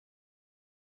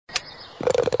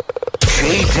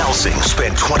Delsing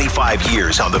spent 25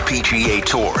 years on the PGA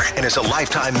Tour and is a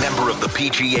lifetime member of the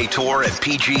PGA Tour and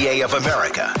PGA of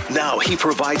America. Now he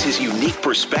provides his unique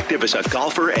perspective as a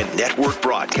golfer and network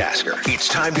broadcaster. It's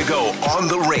time to go on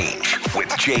the range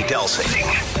with Jay Delsing.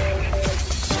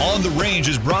 On the Range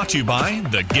is brought to you by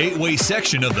the Gateway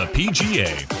section of the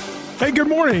PGA. Hey, good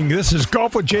morning. This is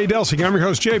Golf with Jay Delsing. I'm your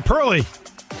host, Jay Pearley.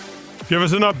 Give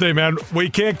us an update, man. We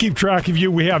can't keep track of you.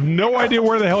 We have no idea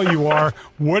where the hell you are.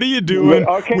 What are you doing?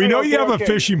 We know you have a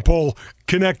fishing pole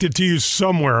connected to you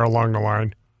somewhere along the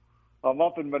line. I'm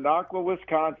up in Minocqua,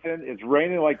 Wisconsin. It's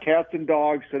raining like cats and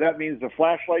dogs, so that means the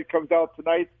flashlight comes out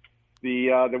tonight,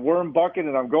 the worm bucket,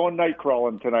 and I'm going night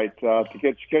crawling tonight to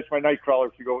catch my night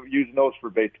crawlers to go using those for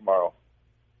bait tomorrow.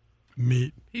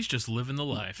 Meat. He's just living the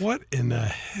life. What in the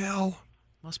hell?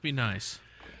 Must be nice.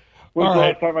 When's the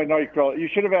last time I night crawled? You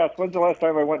should have asked, when's the last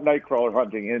time I went night crawler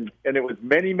hunting? And it was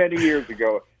many, many years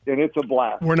ago, and it's a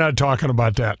blast. We're not talking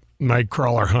about that night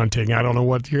crawler hunting. I don't know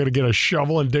what, you're going to get a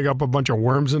shovel and dig up a bunch of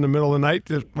worms in the middle of the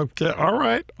night? Okay, all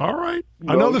right. I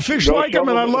know the fish like them,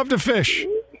 and I love to fish.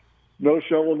 No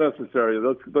shovel necessary.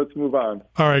 Let's move on.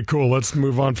 All right, cool. Let's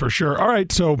move on for sure. All right,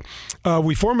 so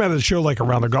we formatted the show like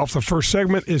Around the Golf. The first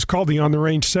segment is called the On the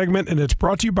Range segment, and it's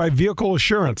brought to you by Vehicle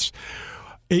Assurance.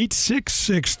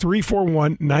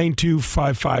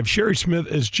 866-341-9255. Sherry Smith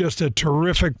is just a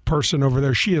terrific person over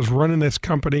there. She is running this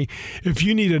company. If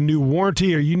you need a new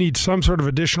warranty or you need some sort of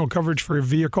additional coverage for your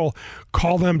vehicle,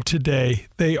 call them today.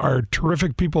 They are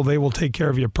terrific people. They will take care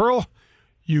of you. Pearl,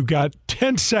 you got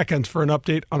 10 seconds for an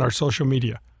update on our social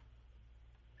media.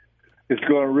 It's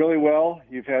going really well.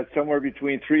 You've had somewhere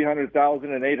between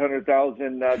 300,000 and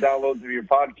 800,000 downloads of your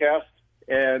podcast,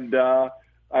 and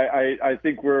I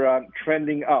think we're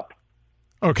trending up.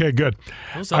 Okay, good.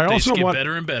 Those updates get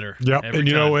better and better. Yep, and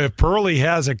you know, if Pearlie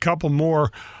has a couple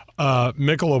more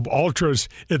Michelob Ultras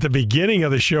at the beginning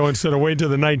of the show instead of waiting to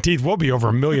the 19th, we'll be over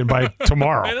 1 million by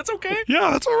tomorrow. Hey, that's okay. Yeah,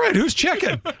 that's all right. Who's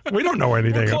checking? We don't know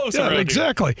anything. We're close around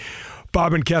exactly. Here.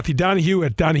 Bob and Kathy Donahue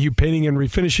at Donahue Painting and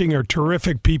Refinishing are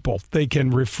terrific people. They can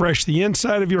refresh the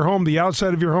inside of your home, the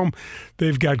outside of your home.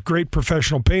 They've got great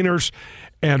professional painters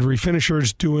and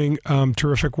refinishers doing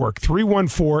terrific work.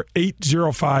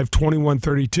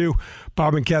 314-805-2132.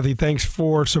 Bob and Kathy, thanks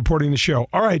for supporting the show.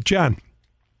 All right, John.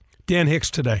 Dan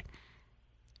Hicks today.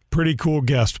 Pretty cool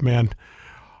guest, man.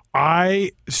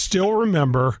 I still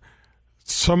remember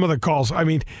some of the calls. I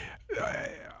mean,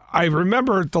 I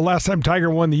remember the last time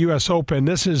Tiger won the U.S. Open.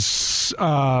 This is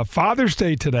Father's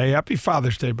Day today. Happy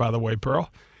Father's Day, by the way, Pearl.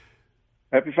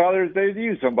 Happy Father's Day to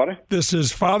you, somebody. This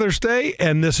is Father's Day,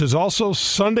 and this is also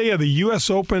Sunday of the U.S.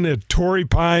 Open at Torrey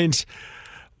Pines.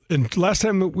 And last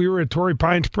time that we were at Torrey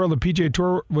Pines, Pearl, the PGA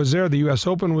Tour was there. The U.S.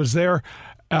 Open was there.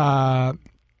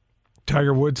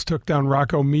 Tiger Woods took down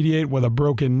Rocco Mediate with a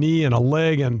broken knee and a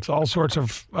leg and all sorts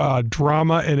of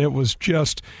drama, and it was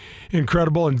just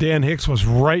incredible. And Dan Hicks was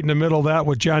right in the middle of that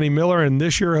with Johnny Miller, and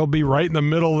this year he'll be right in the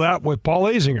middle of that with Paul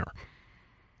Azinger.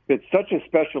 It's such a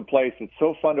special place. It's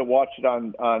so fun to watch it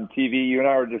on TV. You and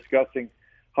I were discussing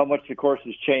how much the course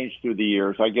has changed through the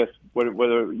years. I guess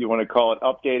whether you want to call it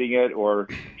updating it or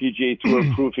PGA Tour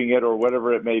proofing it or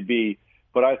whatever it may be.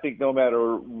 But I think no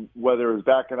matter whether it's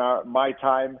back in my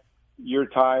time, your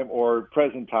time, or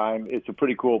present time, it's a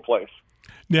pretty cool place.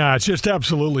 Yeah, it's just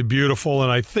absolutely beautiful.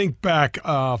 And I think back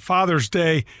Father's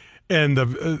Day and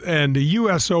the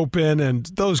U.S. Open and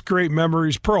those great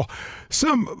memories. Pearl,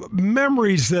 some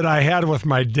memories that I had with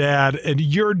my dad and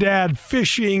your dad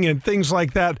fishing and things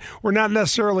like that were not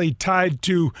necessarily tied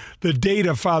to the date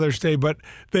of Father's Day, but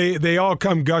they all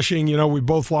come gushing. You know, we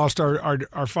both lost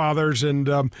our fathers, and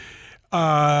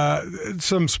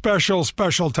some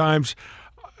special times.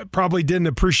 I probably didn't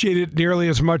appreciate it nearly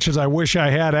as much as I wish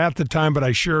I had at the time, but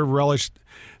I sure relish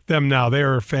them now. They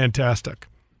are fantastic.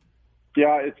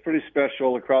 Yeah, it's pretty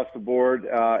special across the board,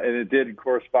 and it did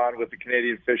correspond with the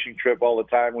Canadian fishing trip all the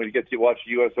time. We get to watch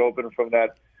the U.S. Open from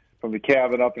the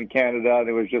cabin up in Canada, and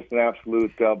it was just an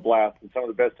absolute blast. And some of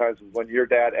the best times was when your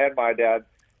dad and my dad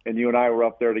and you and I were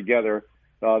up there together.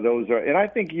 And I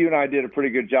think you and I did a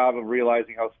pretty good job of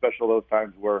realizing how special those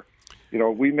times were. You know,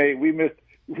 we've missed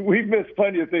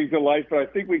plenty of things in life, but I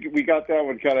think we got that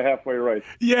one kind of halfway right.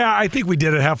 Yeah, I think we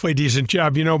did a halfway decent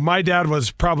job. You know, my dad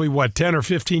was probably 10 or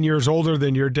 15 years older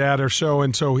than your dad or so,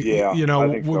 and so yeah, you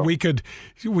know, so. we could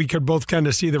both kind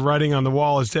of see the writing on the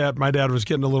wall. My dad was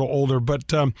getting a little older,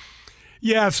 but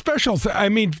Yeah, special. I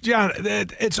mean, John,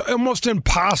 it's almost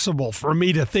impossible for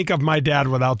me to think of my dad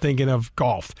without thinking of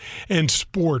golf and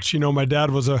sports. You know, my dad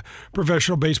was a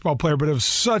professional baseball player, but it was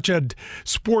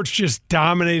sports just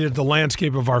dominated the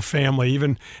landscape of our family.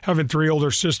 Even having 3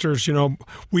 older sisters, you know,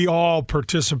 we all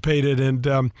participated,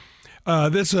 and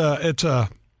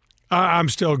I'm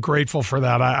still grateful for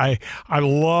that. I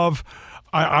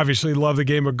obviously love the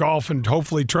game of golf and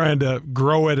hopefully trying to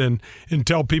grow it and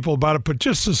tell people about it. But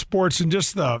just the sports and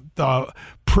just the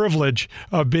privilege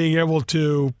of being able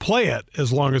to play it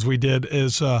as long as we did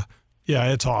is,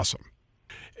 it's awesome.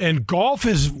 And golf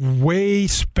is way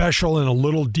special and a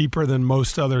little deeper than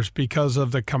most others because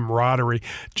of the camaraderie.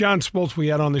 John Smoltz, we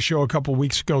had on the show a couple of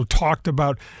weeks ago, talked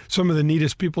about some of the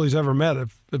neatest people he's ever met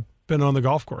have been on the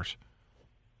golf course.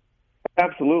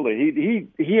 Absolutely.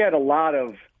 He had a lot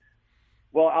of,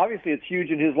 well, obviously it's huge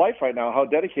in his life right now, how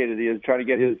dedicated he is trying to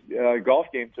get his golf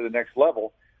game to the next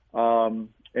level.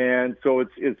 And so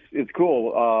it's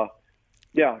cool.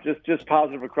 Just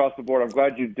positive across the board. I'm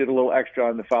glad you did a little extra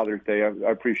on the Father's Day. I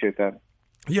appreciate that.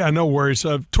 Yeah, no worries.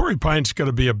 Torrey Pine's going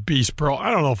to be a beast, Pearl. I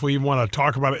don't know if we want to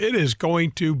talk about it. It is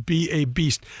going to be a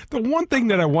beast. The one thing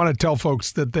that I want to tell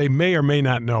folks that they may or may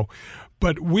not know,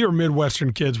 but we're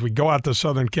Midwestern kids. We go out to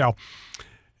Southern Cal.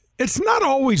 It's not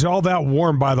always all that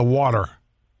warm by the water.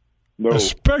 No.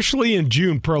 Especially in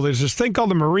June, Pearl. There's this thing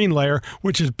called the marine layer,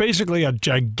 which is basically a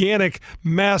gigantic,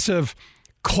 massive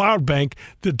cloud bank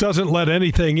that doesn't let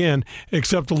anything in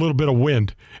except a little bit of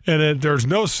wind. And there's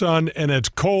no sun, and it's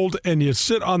cold, and you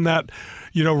sit on that,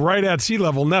 right at sea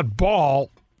level, and that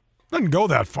ball doesn't go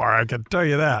that far, I can tell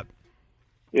you that.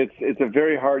 It's a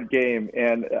very hard game,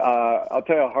 and I'll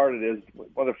tell you how hard it is.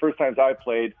 One of the first times I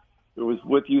played, it was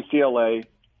with UCLA,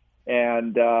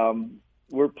 and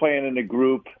we're playing in a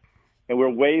group, and we're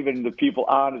waving the people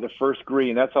onto the first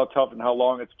green. That's how tough and how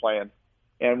long it's playing.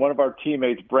 And one of our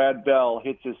teammates, Brad Bell,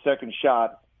 hits his second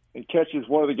shot and catches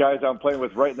one of the guys I'm playing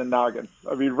with right in the noggin.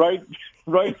 I mean, right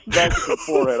back to the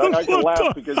forehead. I can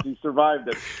laugh because he survived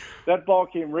it. That ball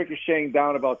came ricocheting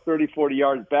down about 30, 40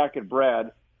 yards back at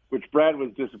Brad, which Brad was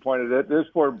disappointed at. This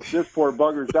poor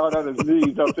bugger's down on his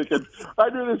knees. I'm thinking, I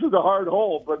knew this was a hard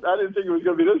hole, but I didn't think it was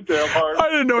going to be this damn hard.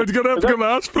 I didn't know he was going to have to come to the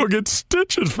hospital and get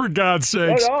stitches, for God's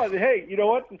sakes. No, hey, you know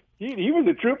what? He was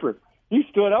a trooper. He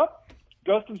stood up,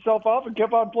 dusted himself off, and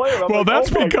kept on playing. Well, that's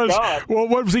because,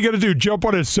 what was he going to do, jump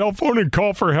on his cell phone and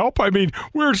call for help? I mean,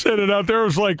 we were sitting out there. It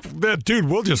was like, dude,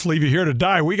 we'll just leave you here to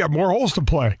die. We got more holes to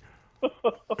play.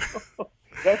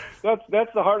 That's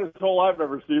the hardest hole I've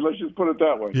ever seen. Let's just put it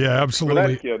that way. Yeah,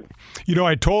 absolutely. For that kid.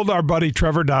 I told our buddy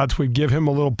Trevor Dodds we'd give him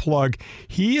a little plug.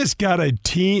 He has got an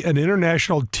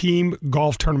international team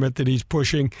golf tournament that he's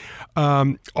pushing.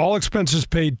 All expenses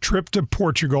paid, trip to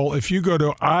Portugal. If you go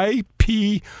to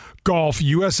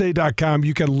ipgolfusa.com,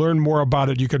 you can learn more about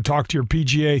it. You can talk to your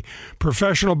PGA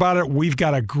professional about it. We've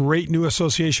got a great new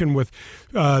association with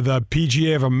the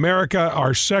PGA of America,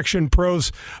 our section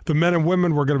pros, the men and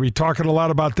women. We're going to be talking a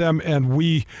lot about them, and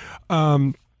we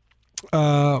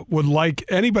would like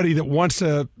anybody that wants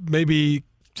to maybe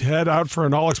head out for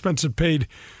an all-expenses-paid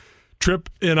trip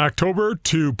in October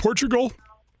to Portugal.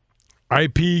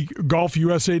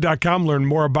 ipgolfusa.com. Learn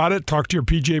more about it. Talk to your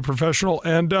PGA professional,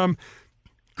 and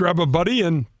grab a buddy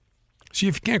and see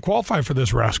if you can't qualify for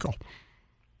this rascal.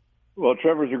 Well,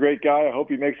 Trevor's a great guy. I hope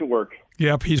he makes it work.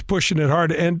 Yep, he's pushing it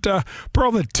hard. And,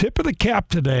 Pearl, the tip of the cap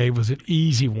today was an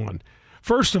easy one.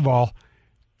 First of all,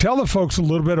 tell the folks a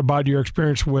little bit about your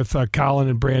experience with Colin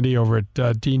and Brandy over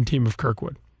at Dean Team of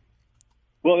Kirkwood.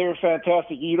 Well, they were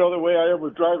fantastic. You know the way I am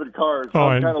with driving cars.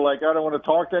 I'm kind of like, I don't want to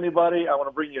talk to anybody. I want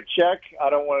to bring you a check.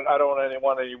 I don't want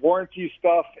any warranty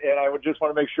stuff, and I would just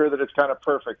want to make sure that it's kind of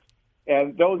perfect.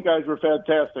 And those guys were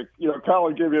fantastic.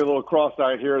 Colin gave me a little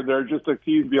cross-eyed here and there just to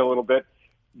tease me a little bit.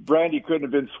 Brandy couldn't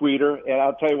have been sweeter. And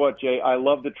I'll tell you what, Jay, I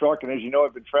love the truck. And as you know,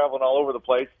 I've been traveling all over the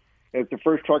place. And it's the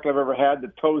first truck I've ever had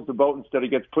that tows the boat instead of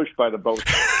gets pushed by the boat.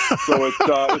 So it's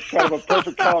kind of a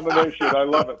perfect combination. I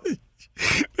love it.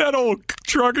 That old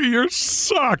truck of yours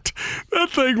sucked. That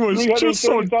thing was just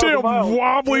so damn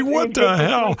wobbly. What the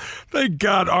hell? Thank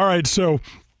God. All right, so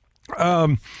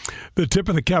the tip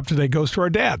of the cap today goes to our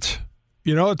dads.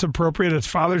 It's appropriate. It's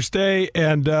Father's Day,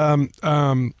 and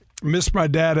miss my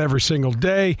dad every single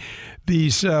day.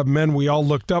 These men we all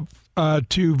looked up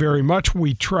to very much.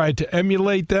 We tried to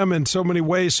emulate them in so many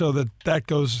ways so that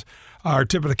goes, our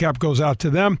tip of the cap goes out to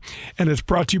them. And it's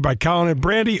brought to you by Colin and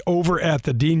Brandy over at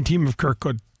the Dean Team of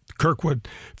Kirkwood,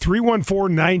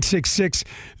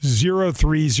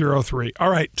 314-966-0303.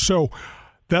 All right, so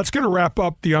that's going to wrap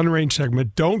up the Unarranged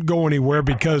segment. Don't go anywhere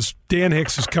because Dan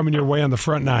Hicks is coming your way on the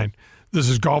front nine. This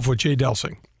is Golf with Jay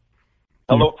Delsing.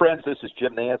 Hello, friends. This is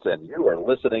Jim Nance, and you are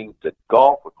listening to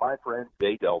Golf with my friend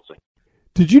Jay Delsing.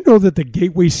 Did you know that the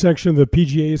Gateway section of the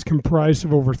PGA is comprised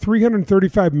of over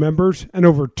 335 members and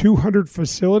over 200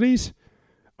 facilities?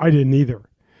 I didn't either.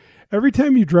 Every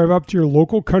time you drive up to your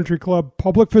local country club,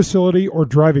 public facility, or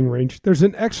driving range, there's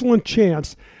an excellent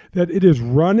chance that it is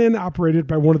run and operated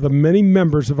by one of the many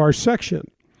members of our section.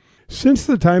 Since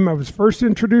the time I was first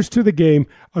introduced to the game,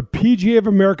 a PGA of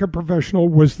America professional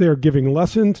was there giving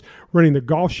lessons, running the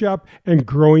golf shop, and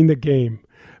growing the game.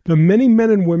 The many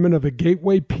men and women of the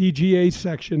Gateway PGA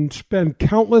section spend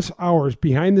countless hours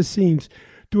behind the scenes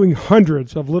doing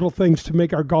hundreds of little things to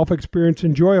make our golf experience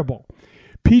enjoyable.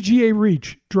 PGA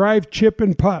Reach, Drive, Chip,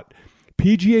 and Putt,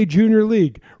 PGA Junior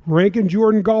League, Rank and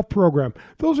Jordan Golf Program.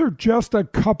 Those are just a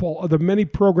couple of the many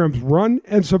programs run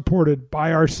and supported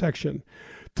by our section.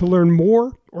 To learn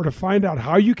more or to find out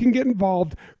how you can get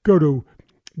involved, go to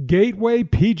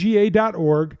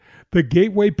gatewaypga.org, the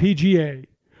Gateway PGA,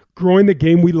 growing the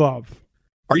game we love.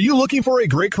 Are you looking for a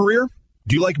great career?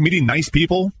 Do you like meeting nice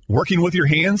people, working with your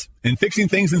hands, and fixing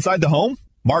things inside the home?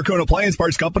 Marcone Appliance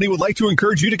Parts Company would like to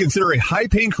encourage you to consider a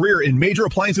high-paying career in major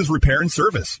appliances repair and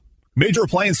service. Major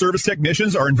appliance service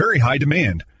technicians are in very high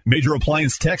demand. Major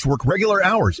appliance techs work regular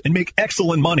hours and make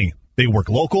excellent money. They work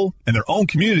local in their own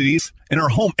communities and are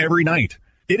home every night.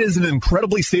 It is an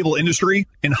incredibly stable industry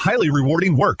and highly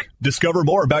rewarding work. Discover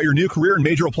more about your new career in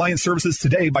major appliance services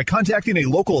today by contacting a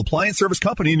local appliance service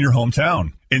company in your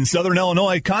hometown. In Southern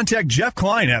Illinois, contact Jeff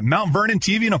Klein at Mount Vernon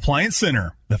TV and Appliance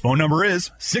Center. The phone number is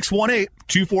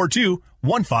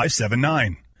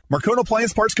 618-242-1579. Marcone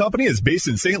Appliance Parts Company is based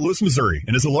in St. Louis, Missouri,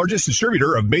 and is the largest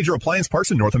distributor of major appliance parts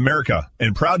in North America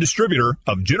and proud distributor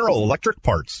of General Electric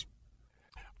parts.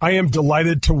 I am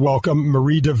delighted to welcome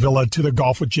Marie Davila to the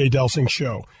Golf with Jay Delsing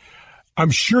show.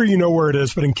 I'm sure you know where it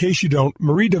is, but in case you don't,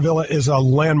 Marie Davila is a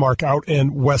landmark out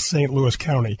in West St. Louis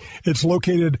County. It's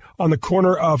located on the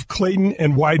corner of Clayton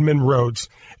and Weidman Roads.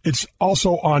 It's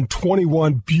also on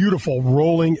 21 beautiful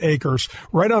rolling acres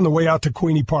right on the way out to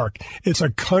Queenie Park. It's a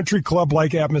country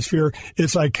club-like atmosphere.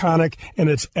 It's iconic,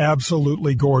 and it's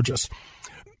absolutely gorgeous.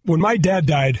 When my dad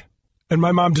died and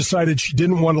my mom decided she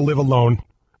didn't want to live alone,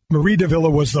 Marie Davila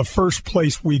was the first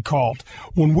place we called.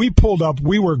 When we pulled up,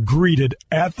 we were greeted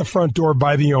at the front door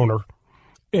by the owner,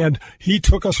 and he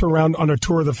took us around on a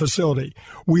tour of the facility.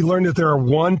 We learned that there are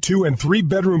 1, 2, and 3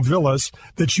 bedroom villas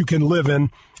that you can live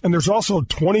in, and there's also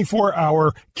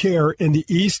 24-hour care in the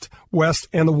East, West,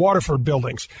 and the Waterford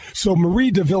buildings. So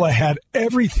Marie Davila had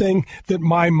everything that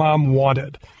my mom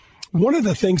wanted. One of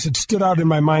the things that stood out in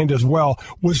my mind as well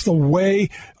was the way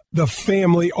the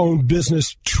family-owned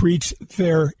business treats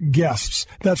their guests.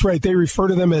 That's right, they refer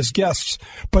to them as guests,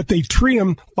 but they treat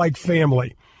them like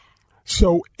family.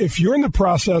 So if you're in the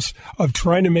process of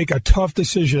trying to make a tough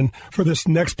decision for this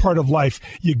next part of life,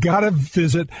 you got to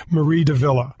visit Marie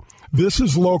Davila. This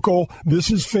is local,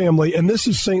 this is family, and this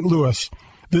is St. Louis.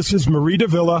 This is Marie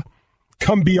Davila.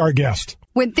 Come be our guest.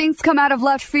 When things come out of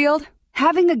left field,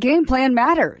 having a game plan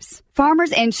matters.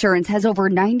 Farmers Insurance has over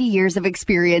 90 years of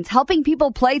experience helping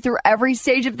people play through every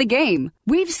stage of the game.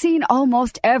 We've seen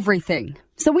almost everything,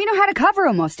 so we know how to cover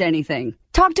almost anything.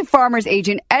 Talk to Farmers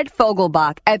Agent Ed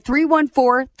Fogelbach at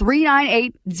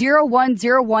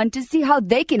 314-398-0101 to see how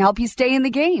they can help you stay in the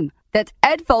game. That's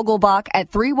Ed Fogelbach at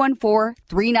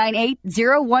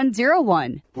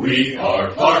 314-398-0101. We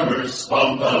are farmers.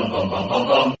 Bum, bum, bum, bum, bum,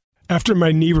 bum. After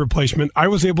my knee replacement, I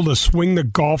was able to swing the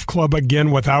golf club again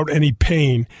without any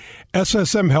pain.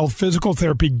 SSM Health Physical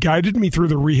Therapy guided me through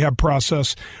the rehab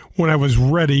process. When I was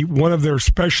ready, one of their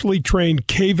specially trained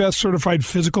KVEST certified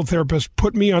physical therapists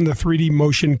put me on the 3D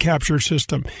motion capture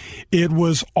system. It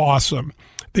was awesome.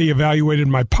 They evaluated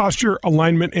my posture,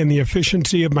 alignment, and the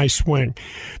efficiency of my swing.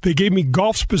 They gave me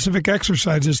golf-specific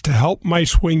exercises to help my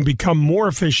swing become more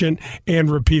efficient and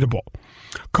repeatable.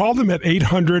 Call them at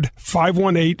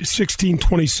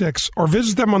 800-518-1626 or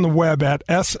visit them on the web at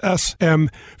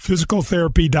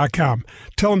ssmphysicaltherapy.com.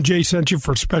 Tell them Jay sent you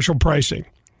for special pricing.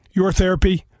 Your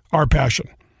therapy, our passion.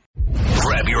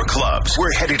 Grab your clubs.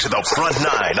 We're headed to the front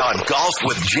nine on Golf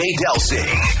with Jay Delsing.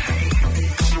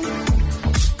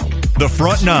 The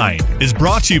Front Nine is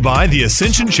brought to you by the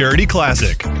Ascension Charity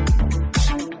Classic.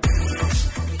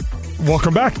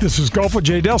 Welcome back. This is Golf with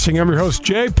Jay Delsing. I'm your host,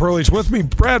 Jay. Pearlie's with me.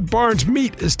 Brad Barnes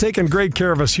Meat is taking great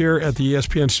care of us here at the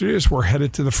ESPN studios. We're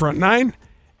headed to the Front Nine.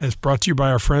 It's brought to you by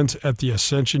our friends at the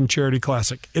Ascension Charity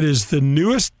Classic. It is the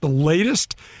newest, the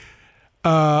latest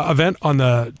event on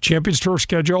the Champions Tour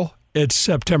schedule. It's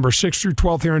September 6th through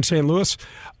 12th here in St. Louis.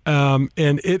 And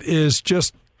it is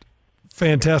just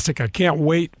fantastic. I can't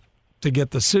wait to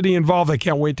get the city involved. I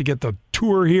can't wait to get the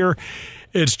tour here.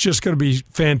 It's just going to be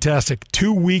fantastic.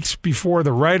 2 weeks before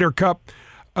the Ryder Cup.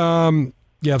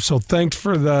 So thanks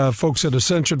for the folks at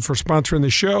Ascension for sponsoring the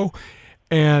show.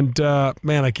 And,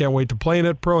 man, I can't wait to play in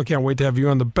it, Pearl. I can't wait to have you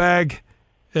on the bag.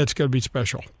 It's going to be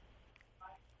special.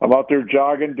 I'm out there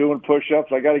jogging, doing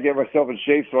push-ups. I got to get myself in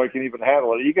shape so I can even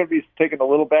handle it. Are you going to be taking a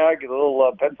little bag, a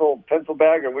little pencil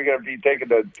bag, or are we going to be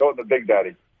toting the Big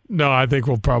Daddy? No, I think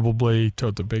we'll probably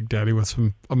tote the Big Daddy with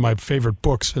some of my favorite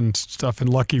books and stuff, and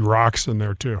Lucky Rocks in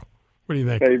there too. What do you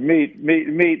think? Hey, meet.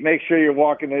 Make sure you're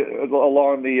walking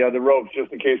along the ropes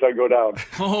just in case I go down.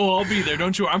 Oh, I'll be there.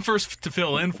 Don't you? I'm first to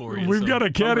fill in for you. We've got a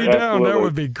caddy down. Absolutely. That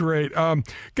would be great.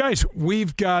 Guys,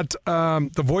 we've got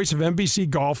the voice of NBC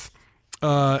Golf.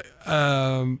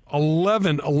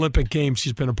 11 Olympic Games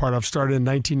he's been a part of, started in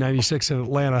 1996 in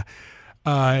Atlanta.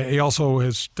 He also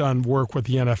has done work with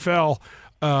the NFL.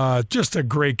 Just a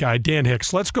great guy, Dan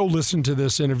Hicks. Let's go listen to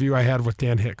this interview I had with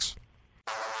Dan Hicks.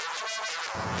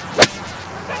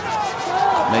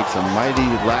 Makes a mighty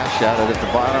lash at it at the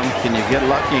bottom. Can you get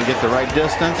lucky and get the right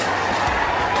distance?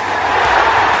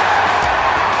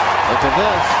 Look at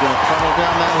this, going to funnel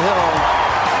down that hill.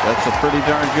 That's a pretty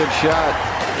darn good shot.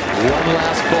 One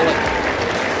last bullet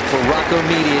for Rocco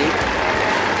Mediate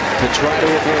to try to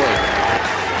avoid.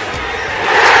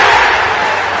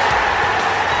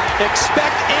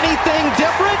 Expect anything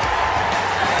different?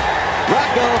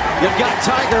 Rocco, you've got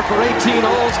Tiger for 18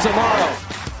 holes tomorrow.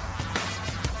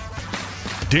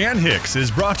 Dan Hicks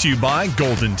is brought to you by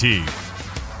Golden Tee.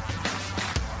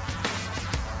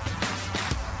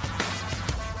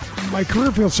 My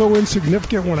career feels so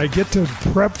insignificant when I get to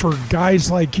prep for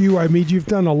guys like you. I mean, you've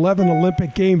done 11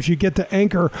 Olympic Games. You get to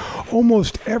anchor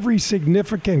almost every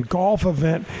significant golf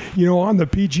event, on the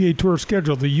PGA Tour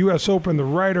schedule. The U.S. Open, the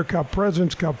Ryder Cup,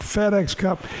 President's Cup, FedEx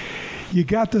Cup. You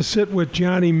got to sit with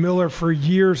Johnny Miller for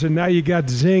years, and now you got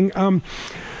Zing.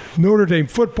 Notre Dame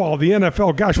football, the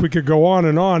NFL, gosh, we could go on,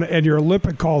 and your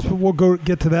Olympic calls, but we'll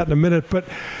get to that in a minute. But,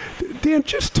 Dan,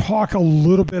 just talk a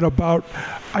little bit about,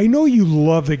 I know you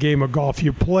love the game of golf.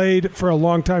 You played for a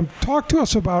long time. Talk to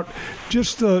us about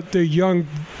just the young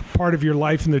part of your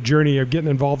life and the journey of getting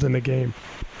involved in the game.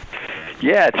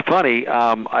 Yeah, it's funny.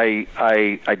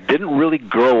 I didn't really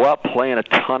grow up playing a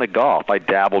ton of golf. I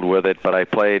dabbled with it, but I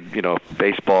played,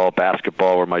 baseball,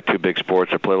 basketball were my two big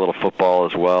sports. I played a little football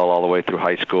as well all the way through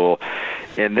high school.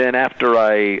 And then after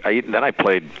I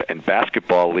played in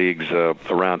basketball leagues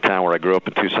around town where I grew up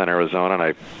in Tucson, Arizona, and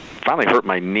I finally hurt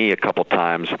my knee a couple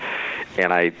times,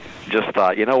 and I just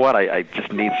thought, you know what, I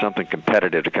just need something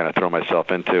competitive to kind of throw myself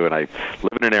into, and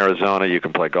living in Arizona, you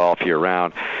can play golf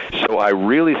year-round, so I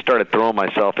really started throwing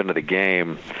myself into the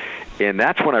game, and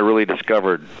that's when I really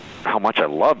discovered how much I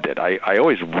loved it. I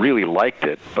always really liked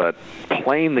it, but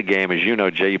playing the game, as you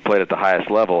know, Jay, you played at the highest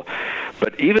level,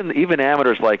 but even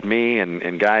amateurs like me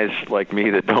and guys like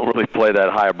me that don't really play that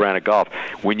high a brand of golf,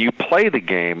 when you play the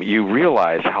game, you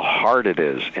realize how hard it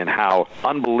is and how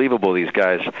unbelievable these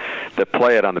guys that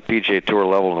play it on the PGA Tour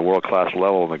level and the world-class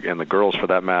level, and the girls for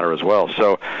that matter as well.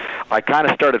 So I kind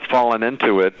of started falling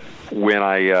into it when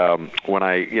I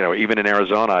even in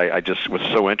Arizona, I just was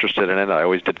so interested in it. I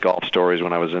always did golf stories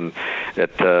when I was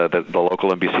at the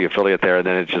local NBC affiliate there, and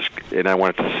then and I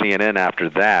went to CNN after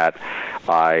that.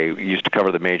 I used to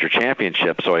cover the major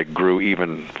championship, so I grew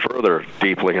even further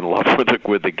deeply in love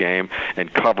with the game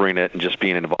and covering it and just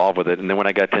being involved with it. And then when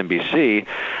I got to NBC,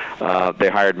 they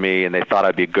hired me, and they thought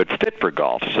I'd be a good fit for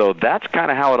golf. So that's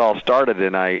kind of how it all started.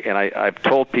 And I've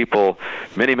told people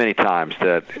many, many times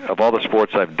that of all the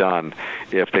sports I've done,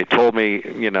 if they told me,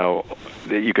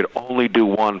 that you could only do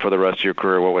one for the rest of your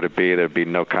career, what would it be? There'd be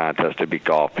no contest. It'd be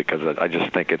golf, because I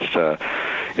just think it's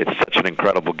such an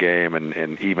incredible game,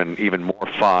 and even more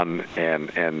fun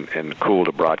and cool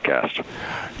to broadcast.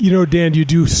 Dan, you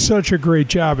do such a great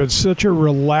job. It's such a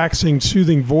relaxing,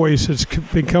 soothing voice. It's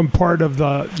become part of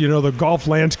the golf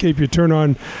landscape. You turn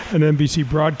on an NBC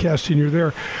broadcast and you're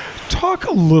there. Talk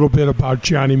a little bit about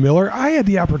Johnny Miller. I had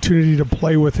the opportunity to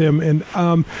play with him, and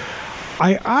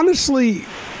I honestly,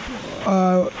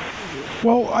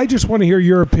 I just want to hear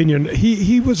your opinion.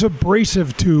 He was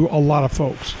abrasive to a lot of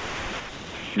folks.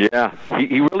 Yeah,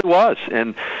 he really was,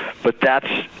 but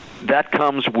that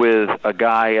comes with a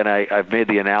guy, and I've made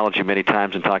the analogy many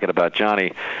times in talking about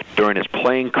Johnny during his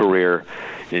playing career.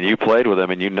 And you played with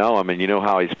him, and you know him, and you know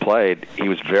how he's played. He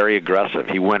was very aggressive.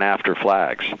 He went after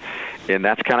flags, and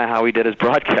that's kind of how he did his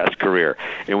broadcast career.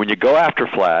 And when you go after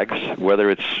flags, whether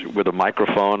it's with a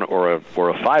microphone or a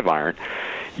 5-iron,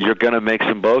 you're going to make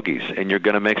some bogeys and you're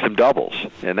going to make some doubles.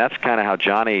 And that's kind of how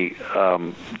Johnny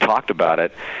talked about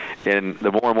it. And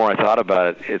the more and more I thought about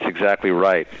it, it's exactly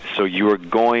right. So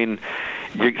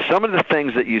some of the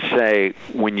things that you say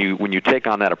when you take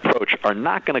on that approach are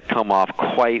not going to come off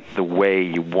quite the way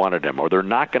you wanted them, or they're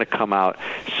not going to come out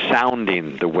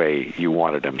sounding the way you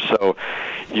wanted them. So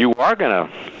you are going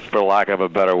to, for lack of a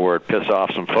better word, piss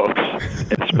off some folks,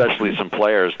 especially some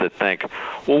players that think,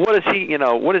 well, how does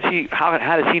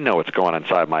he know what's going on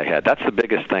inside my head? That's the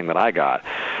biggest thing that I got.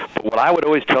 But what I would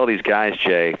always tell these guys,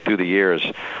 Jay, through the years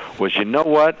was, you know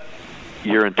what?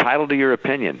 You're entitled to your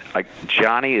opinion.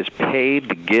 Johnny is paid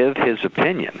to give his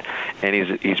opinion, and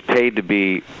he's paid to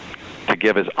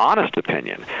give his honest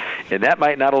opinion, and that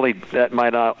might not always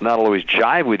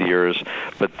jive with yours,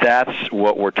 but that's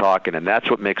what we're talking, and that's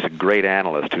what makes a great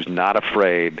analyst, who's not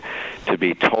afraid to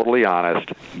be totally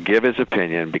honest, give his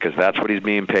opinion, because that's what he's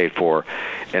being paid for,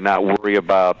 and not worry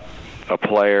about a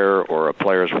player or a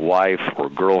player's wife or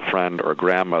girlfriend or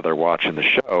grandmother watching the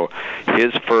show.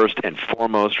 His first and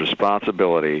foremost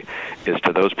responsibility is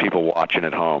to those people watching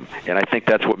at home. And I think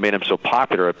that's what made him so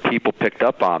popular. People picked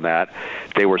up on that.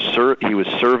 He was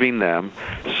serving them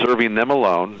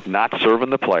alone, not serving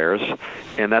the players,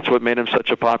 and that's what made him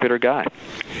such a popular guy.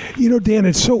 You know, Dan,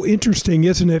 it's so interesting,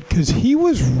 isn't it? Because he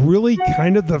was really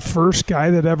kind of the first guy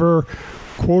that ever,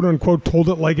 quote unquote, told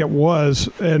it like it was,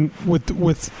 and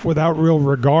without real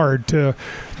regard to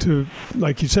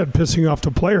like you said, pissing off the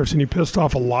players, and he pissed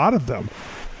off a lot of them.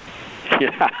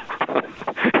 Yeah.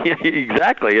 Yeah,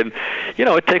 exactly. And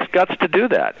it takes guts to do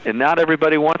that, and not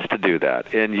everybody wants to do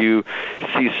that. And you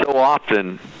see so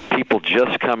often people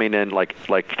just coming in like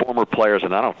former players,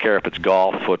 and I don't care if it's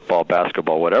golf, football,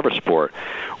 basketball, whatever sport,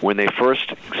 when they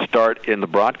first start in the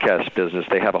broadcast business,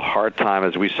 they have a hard time,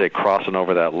 as we say, crossing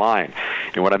over that line.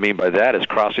 And what I mean by that is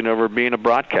crossing over being a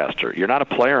broadcaster. You're not a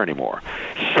player anymore.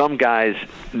 Some guys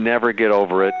never get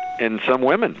over it, and some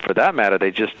women, for that matter,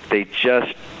 they just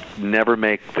never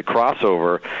make the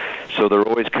crossover. So they're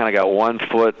always kind of got one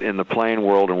foot in the playing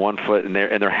world and one foot in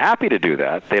there, and they're happy to do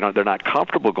that. They're not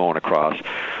comfortable going across.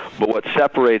 But what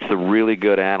separates the really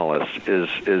good analysts is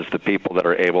the people that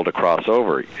are able to cross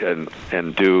over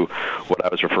and do what I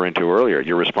was referring to earlier,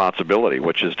 your responsibility,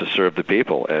 which is to serve the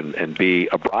people and be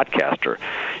a broadcaster.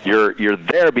 You're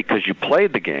there because you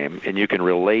played the game, and you can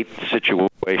relate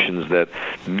situations that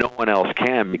no one else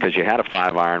can, because you had a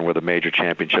 5-iron with a major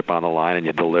championship on the line and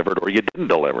you delivered or you didn't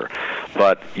deliver.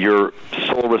 But your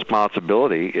sole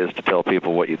responsibility is to tell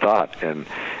people what you thought, and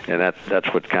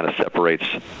that's what kind of separates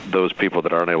those people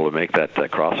that aren't able to make that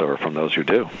crossover from those who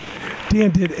do.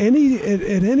 Dan, at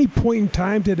any point in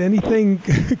time, did anything,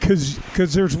 because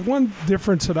there's one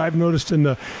difference that I've noticed in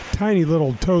the tiny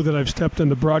little toe that I've stepped in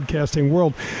the broadcasting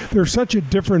world. There's such a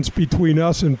difference between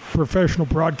us and professional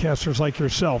broadcasters like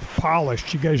yourself,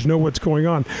 polished. You guys know what's going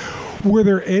on. Were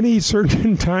there any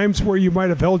certain times where you might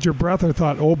have held your breath or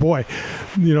thought, oh boy,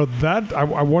 that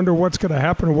I wonder what's going to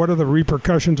happen, or what are the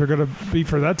repercussions are going to be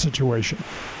for that situation?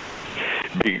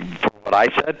 For what I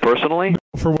said personally?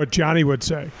 For what Johnny would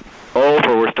say. Oh,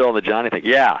 we're still in the Johnny thing.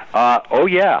 Yeah.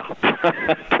 Yeah.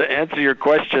 To answer your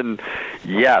question,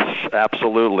 yes,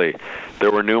 absolutely. There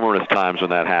were numerous times when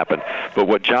that happened. But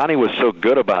what Johnny was so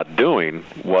good about doing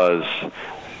was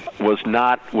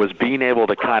being able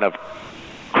to kind of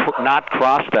not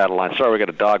cross that line. Sorry, we got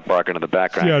a dog barking in the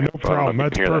background. Yeah, no problem.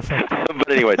 That's perfect.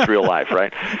 But anyway, it's real life,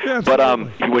 right? Yeah, but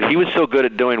what he was so good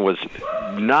at doing was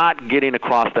not getting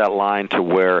across that line to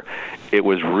where it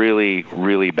was really,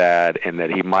 really bad, and that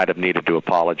he might have needed to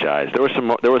apologize. There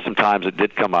were some times it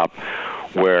did come up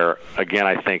where, again,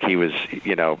 I think he was,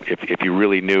 if you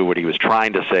really knew what he was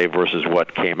trying to say versus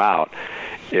what came out,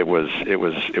 it was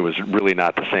really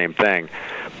not the same thing.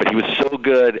 But he was so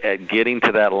good at getting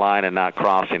to that line and not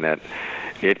crossing it.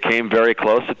 It came very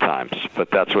close at times, but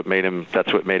that's what made him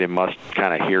must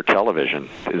kind of hear television,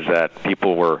 is that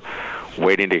people were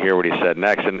waiting to hear what he said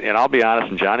next. And I'll be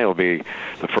honest, and Johnny will be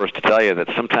the first to tell you, that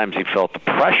sometimes he felt the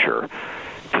pressure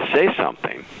to say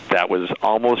something that was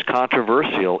almost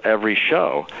controversial every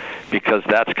show, because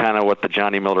that's kind of what the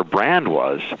Johnny Miller brand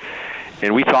was.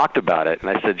 And we talked about it,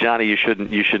 and I said, Johnny, you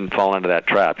shouldn't fall into that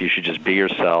trap. You should just be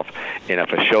yourself. And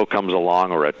if a show comes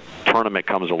along or a tournament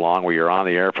comes along where you're on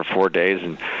the air for 4 days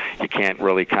and you can't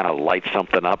really kind of light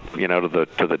something up, to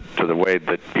the way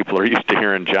that people are used to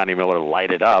hearing Johnny Miller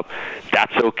light it up,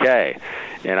 that's okay.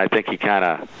 And I think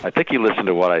he listened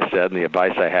to what I said and the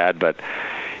advice I had, but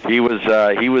he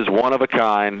was one of a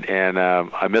kind, and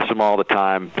I miss him all the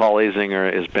time. Paul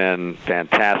Azinger has been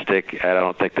fantastic. I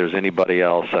don't think there's anybody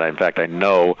else. In fact, I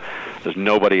know there's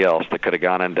nobody else that could have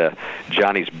gone into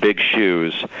Johnny's big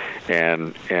shoes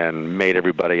and made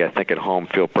everybody, I think, at home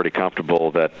feel pretty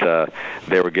comfortable that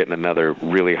they were getting another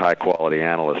really high quality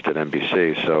analyst at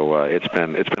NBC. So it's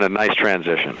been a nice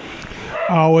transition.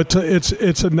 Oh,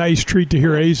 it's a nice treat to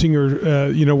hear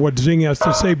Azinger, what Zing has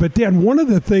to say. But Dan, one of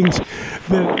the things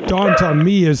that dawns on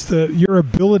me is your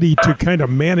ability to kind of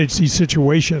manage these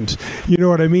situations. You know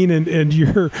what I mean? And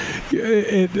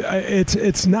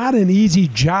it's not an easy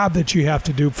job that you have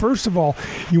to do. First of all,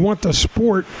 you want the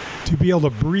sport to be able to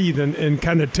breathe and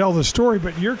kind of tell the story.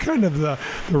 But you're kind of the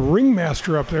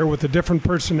ringmaster up there with the different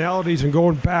personalities and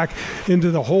going back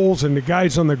into the holes and the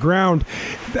guys on the ground.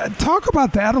 Talk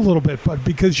about that a little bit, Bud,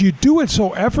 because you do it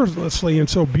so effortlessly and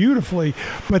so beautifully,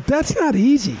 but that's not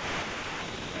easy.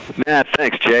 Nah,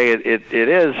 thanks, Jay. It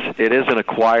is an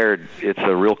acquired. It's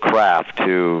a real craft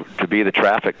to be the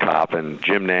traffic cop, and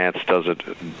Jim Nance does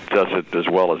it as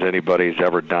well as anybody's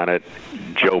ever done it.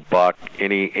 Joe Buck,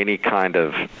 any kind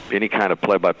of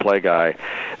play-by-play guy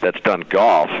that's done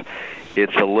golf.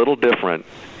 It's a little different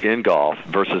in golf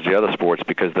versus the other sports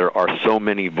because there are so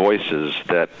many voices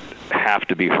that have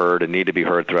to be heard and need to be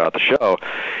heard throughout the show,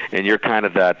 and you're kind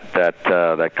of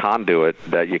that conduit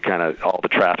that you kind of all the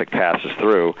traffic passes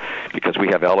through because we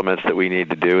have elements that we need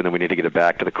to do and then we need to get it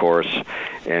back to the course,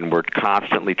 and we're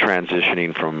constantly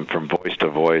transitioning from voice to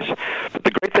voice. But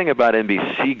the great thing about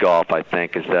NBC Golf, I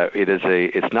think, is that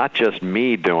it's not just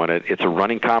me doing it, it's a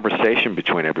running conversation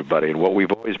between everybody, and what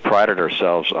we've always prided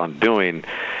ourselves on doing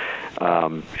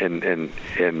and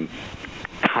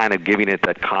kind of giving it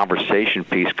that conversation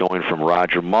piece, going from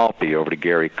Roger Maltby over to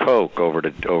Gary Koch, over to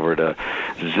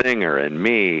Zinger and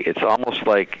me. It's almost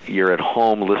like you're at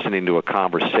home listening to a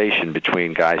conversation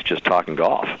between guys just talking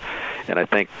golf. And I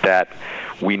think that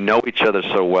we know each other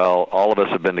so well. All of us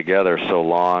have been together so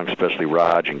long, especially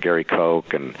Raj and Gary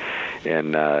Koch and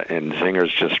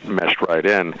Zinger's just meshed right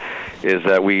in. Is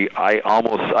that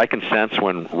I can sense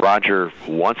when Roger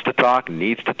wants to talk,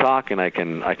 needs to talk, and I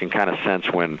can kind of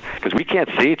sense when, because we can't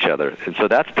see each other, and so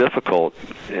that's difficult.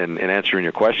 In answering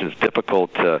your question, it's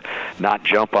difficult to not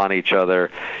jump on each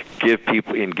other, give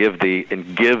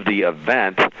the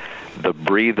event the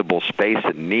breathable space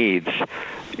it needs,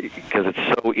 because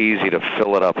it's so easy to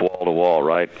fill it up wall to wall,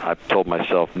 right? I've told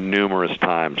myself numerous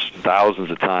times, thousands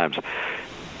of times,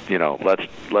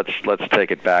 let's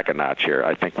take it back a notch here.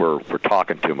 I think we're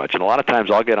talking too much. And a lot of times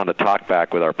I'll get on the talk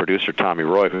back with our producer, Tommy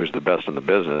Roy, who's the best in the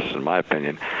business, in my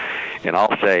opinion, and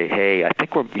I'll say, hey, I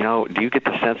think do you get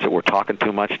the sense that we're talking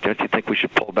too much? Don't you think we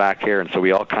should pull back here? And so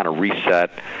we all kind of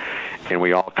reset, and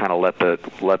we all kind of let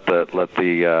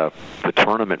the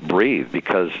tournament breathe,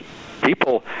 because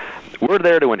we're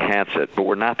there to enhance it, but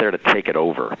we're not there to take it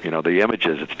over. The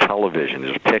images, it's television,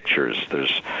 there's pictures,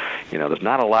 there's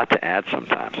not a lot to add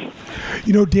sometimes.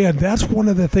 Dan, that's one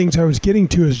of the things I was getting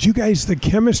to is you guys, the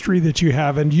chemistry that you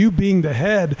have, and you being the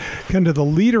head, kind of the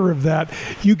leader of that,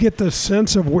 you get the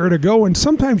sense of where to go, and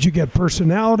sometimes you get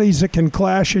personalities that can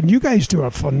clash, and you guys do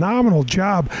a phenomenal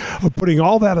job of putting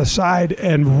all that aside.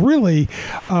 And really,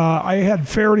 I had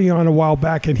Faraday on a while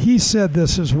back, and he said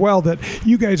this as well, that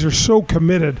you guys are so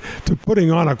committed to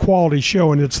putting on a quality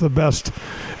show, and it's the best.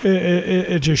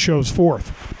 It just shows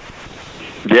forth.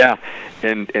 Yeah,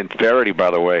 and Faraday,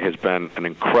 by the way, has been an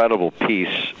incredible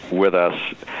piece with us,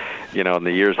 in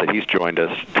the years that he's joined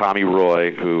us. Tommy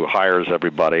Roy, who hires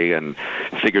everybody and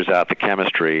figures out the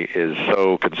chemistry, is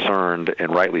so concerned,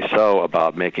 and rightly so,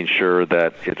 about making sure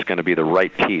that it's going to be the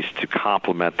right piece to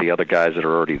complement the other guys that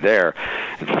are already there.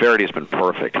 And Faraday's been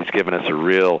perfect. He's given us a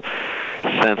real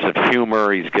sense of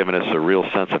humor. He's given us a real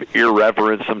sense of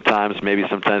irreverence sometimes. Maybe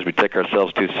sometimes we take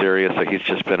ourselves too serious. So he's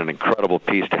just been an incredible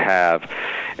piece to have.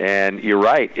 And you're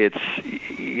right. It's,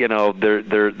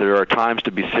 there are times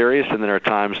to be serious, and there are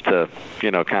times to,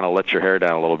 kind of let your hair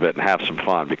down a little bit and have some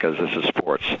fun, because this is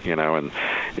sports, and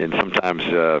sometimes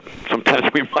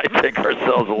we might take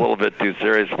ourselves a little bit too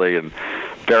seriously. And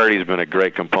Faraday's been a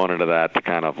great component of that to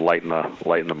kind of lighten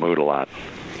the mood a lot.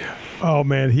 Oh,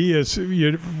 man, he is.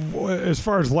 As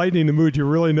far as lightening the mood, you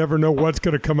really never know what's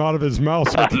going to come out of his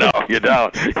mouth. No, you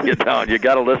don't. You don't. You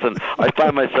got to listen. I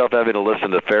find myself having to listen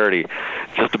to Faraday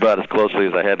just about as closely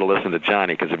as I had to listen to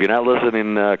Johnny, because if you're not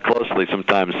listening closely,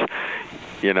 sometimes,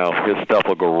 his stuff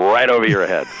will go right over your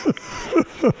head.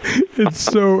 It's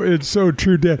so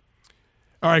true, Dan.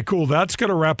 All right, cool. That's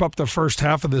going to wrap up the first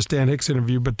half of this Dan Hicks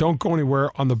interview, but don't go anywhere.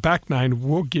 On the back nine,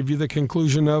 we'll give you the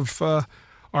conclusion of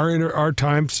our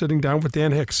time sitting down with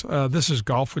Dan Hicks. This is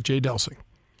Golf with Jay Delsing.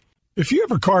 If you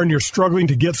have a car and you're struggling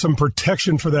to get some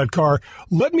protection for that car,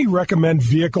 let me recommend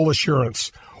Vehicle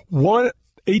Assurance.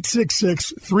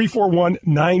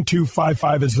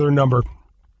 1-866-341-9255 is their number.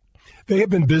 They have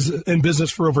been in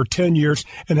business for over 10 years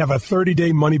and have a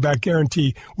 30-day money-back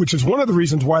guarantee, which is one of the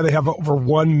reasons why they have over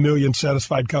 1 million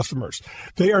satisfied customers.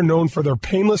 They are known for their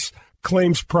painless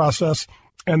claims process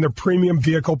and their premium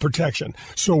vehicle protection.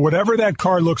 So whatever that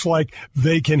car looks like,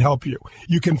 they can help you.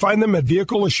 You can find them at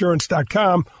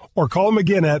vehicleassurance.com or call them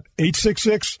again at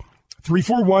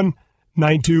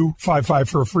 866-341-9255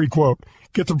 for a free quote.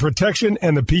 Get the protection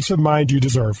and the peace of mind you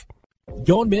deserve.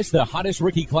 Don't miss the hottest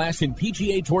rookie class in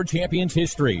PGA Tour Champions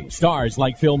history. Stars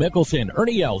like Phil Mickelson,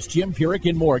 Ernie Els, Jim Furyk,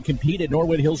 and more compete at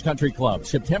Norwood Hills Country Club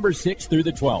September 6th through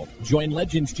the 12th. Join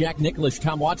legends Jack Nicklaus,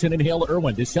 Tom Watson, and Hale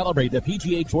Irwin to celebrate the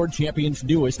PGA Tour Champions'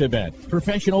 newest event.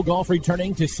 Professional golf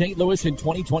returning to St. Louis in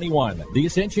 2021. The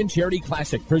Ascension Charity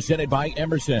Classic presented by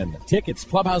Emerson. Tickets,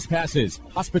 clubhouse passes,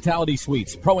 hospitality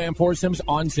suites, Pro-Am foursomes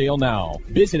on sale now.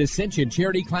 Visit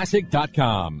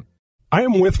AscensionCharityClassic.com. I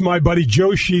am with my buddy Joe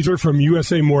Sheezer from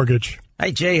USA Mortgage.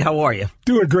 Hey, Jay, how are you?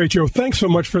 Doing great, Joe. Thanks so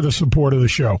much for the support of the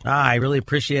show. I really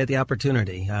appreciate the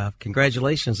opportunity.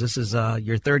 Congratulations. This is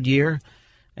your third year,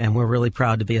 and we're really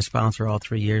proud to be a sponsor all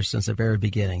 3 years since the very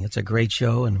beginning. It's a great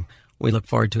show, and we look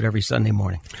forward to it every Sunday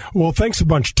morning. Well, thanks a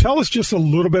bunch. Tell us just a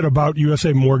little bit about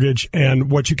USA Mortgage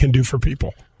and what you can do for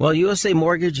people. Well, USA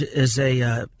Mortgage is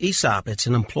a ESOP. It's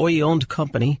an employee-owned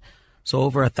company, so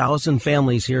over 1,000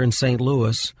 families here in St.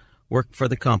 Louis work for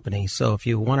the company. So if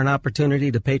you want an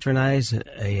opportunity to patronize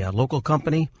a local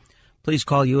company, please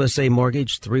call USA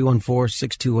Mortgage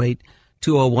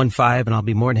 314-628-2015, and I'll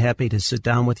be more than happy to sit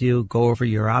down with you, go over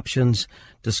your options,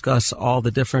 discuss all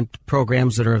the different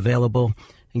programs that are available,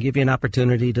 and give you an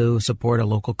opportunity to support a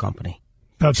local company.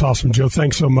 That's awesome, Joe.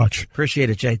 Thanks so much. Appreciate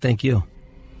it, Jay. Thank you.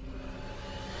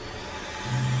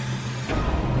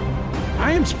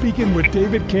 I am speaking with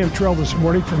David Cantrell this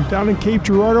morning from down in Cape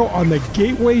Girardeau on the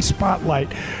Gateway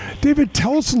Spotlight. David,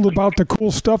 tell us a little about the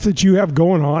cool stuff that you have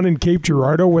going on in Cape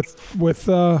Girardeau with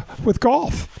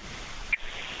golf.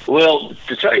 Well,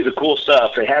 to tell you the cool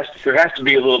stuff, there has to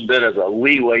be a little bit of a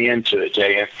leeway into it,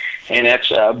 Jay. And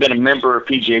that's I've been a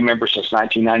PGA member since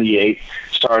 1998.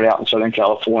 Started out in Southern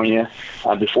California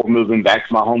before moving back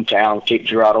to my hometown, Cape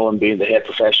Girardeau, and being the head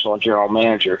professional and general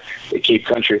manager at Cape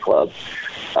Country Club.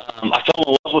 I fell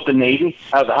in love with the Navy.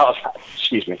 I fell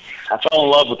in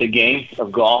love with the game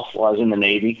of golf while I was in the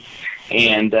Navy,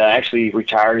 and actually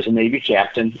retired as a Navy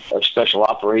captain, a special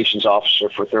operations officer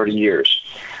for 30 years.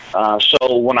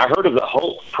 So when I heard of the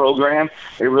HOPE program,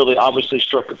 it really obviously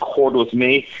struck a chord with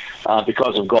me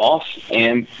because of golf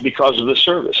and because of the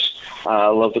service. I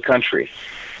love the country.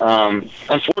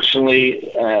 Unfortunately,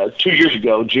 2 years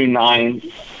ago, June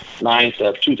 9th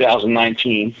of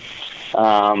 2019,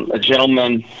 a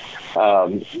gentleman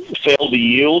failed to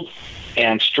yield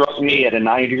and struck me at a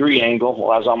 90-degree angle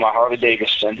while I was on my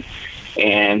Harley-Davidson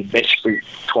and basically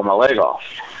tore my leg off.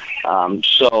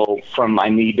 So from my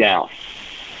knee down.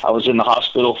 I was in the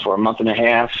hospital for a month and a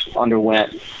half,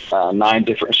 underwent 9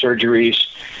 different surgeries,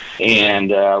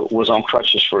 and was on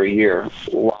crutches for a year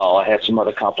while I had some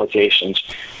other complications.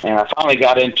 And I finally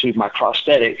got into my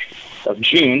prosthetic of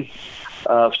June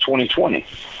of 2020.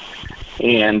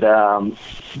 And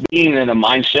being in a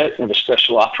mindset of a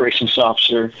special operations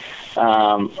officer,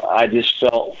 I just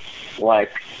felt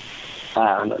like,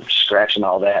 scratching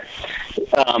all that.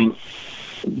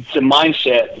 The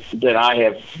mindset that I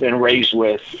have been raised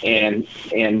with and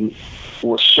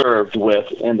was served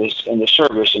with in the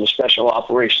service in the special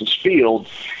operations field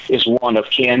is one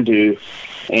of can do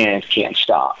and can't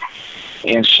stop.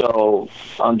 And so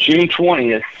on June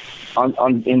 20th,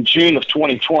 in June of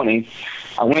 2020,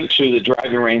 I went to the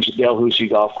driving range at Dalhousie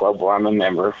Golf Club, where I'm a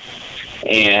member,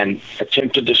 and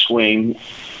attempted to swing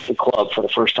the club for the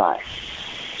first time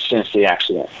since the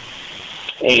accident.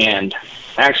 And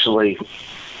actually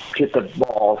hit the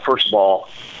first ball,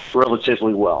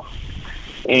 relatively well.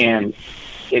 And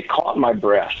it caught my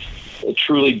breath. It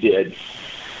truly did,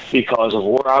 because of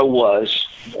where I was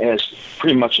as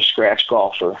pretty much a scratch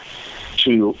golfer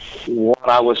to what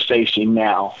I was facing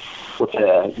now with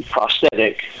a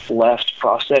left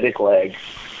prosthetic leg.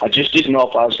 I just didn't know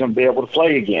if I was going to be able to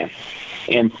play again.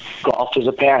 And golf is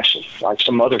a passion, like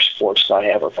some other sports that I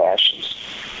have are passions.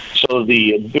 So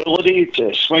the ability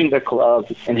to swing the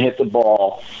club and hit the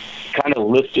ball kind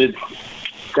of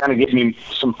gave me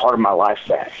some part of my life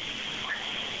back.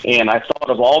 And I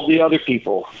thought of all the other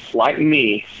people like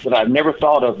me that I've never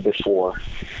thought of before,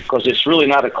 because it's really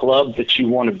not a club that you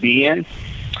want to be in.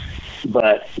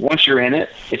 But once you're in it,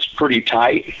 it's pretty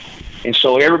tight. And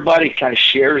so everybody kind of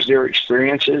shares their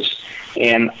experiences,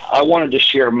 and I wanted to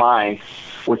share mine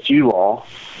with you all,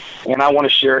 and I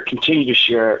want to continue to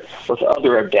share it with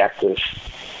other adaptive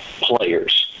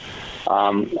players.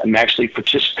 I'm actually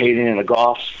participating in a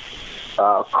golf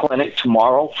clinic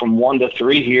tomorrow from 1 to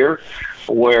 3 here,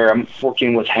 where I'm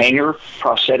working with Hanger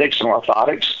Prosthetics and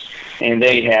Orthotics, and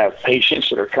they have patients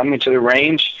that are coming to the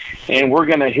range, and we're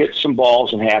going to hit some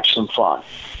balls and have some fun.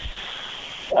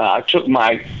 I took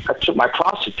my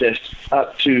prosthetist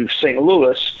up to St.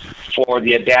 Louis for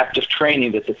the adaptive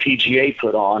training that the PGA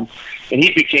put on, and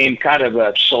he became kind of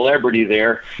a celebrity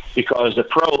there because the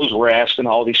pros were asking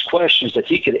all these questions that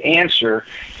he could answer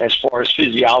as far as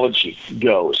physiology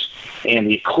goes and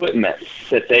the equipment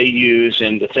that they use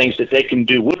and the things that they can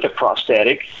do with the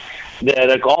prosthetic that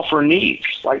a golfer needs,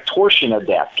 like torsion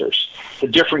adapters, the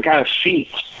different kind of feet.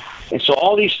 And so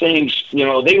all these things,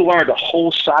 they learned a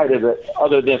whole side of it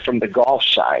other than from the golf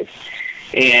side.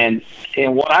 And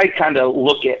what I kind of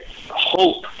look at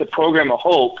Hope, the program of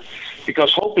Hope,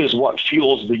 because hope is what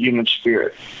fuels the human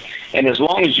spirit. And as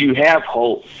long as you have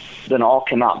hope, then all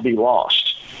cannot be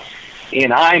lost.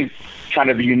 And I'm kind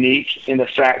of unique in the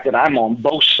fact that I'm on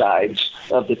both sides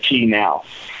of the tee now.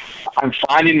 I'm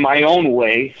finding my own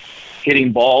way,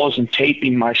 hitting balls and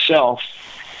taping myself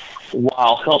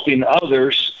while helping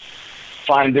others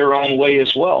find their own way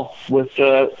as well with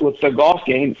the golf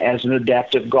game as an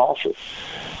adaptive golfer.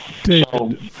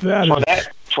 David,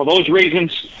 for those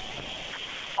reasons,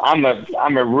 I'm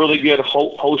a really good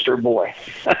poster boy.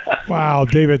 Wow,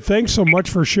 David, thanks so much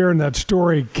for sharing that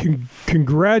story.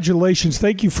 Congratulations.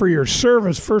 Thank you for your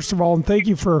service, first of all, and thank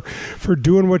you for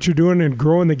doing what you're doing and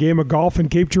growing the game of golf in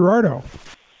Cape Girardeau.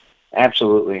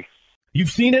 Absolutely. You've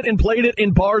seen it and played it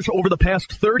in bars over the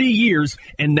past 30 years,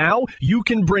 and now you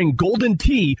can bring Golden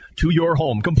Tee to your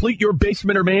home. Complete your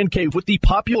basement or man cave with the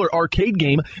popular arcade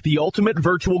game, The Ultimate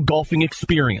Virtual Golfing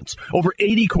Experience. Over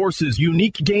 80 courses,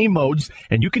 unique game modes,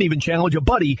 and you can even challenge a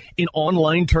buddy in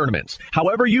online tournaments.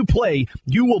 However you play,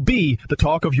 you will be the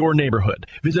talk of your neighborhood.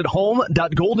 Visit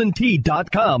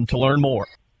home.goldentee.com to learn more.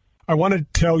 I want to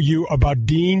tell you about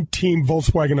Dean Team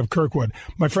Volkswagen of Kirkwood.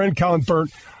 My friend Colin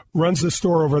Burnt runs the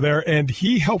store over there, and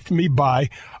he helped me buy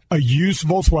a used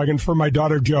Volkswagen for my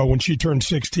daughter Jo when she turned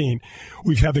 16.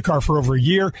 We've had the car for over a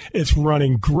year. It's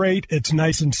running great. It's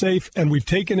nice and safe, and we've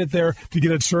taken it there to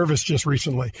get it serviced just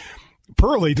recently.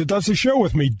 Pearlie, that does the show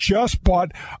with me, just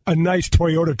bought a nice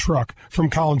Toyota truck from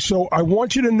Colin. So I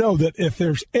want you to know that if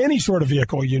there's any sort of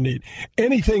vehicle you need,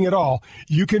 anything at all,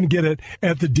 you can get it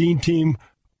at the Dean Team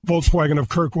Volkswagen of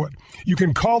Kirkwood. You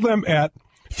can call them at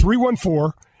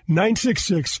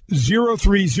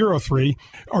 314-966-0303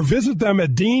 or visit them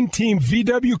at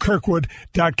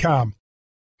deanteamvwkirkwood.com.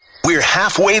 We're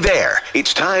halfway there.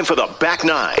 It's time for the Back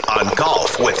Nine on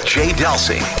Golf with Jay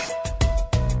Delsing.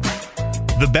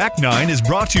 The Back Nine is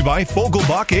brought to you by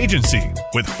Fogelbach Agency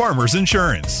with Farmers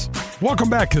Insurance. Welcome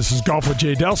back. This is Golf with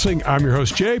Jay Delsing. I'm your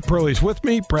host, Jay. Pearlie's with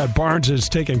me. Brad Barnes is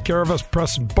taking care of us,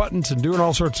 pressing buttons and doing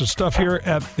all sorts of stuff here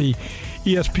at the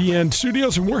ESPN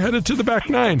studios, and we're headed to the Back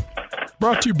Nine.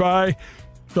 Brought to you by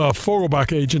the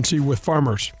Fogelbach Agency with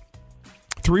Farmers.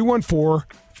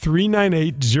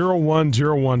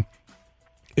 314-398-0101.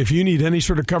 If you need any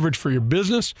sort of coverage for your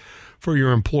business, for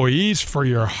your employees, for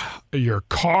your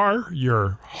car,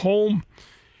 your home,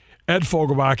 Ed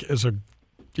Fogelbach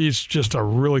he's just a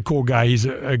really cool guy. He's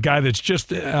a guy that's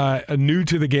just new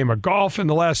to the game of golf in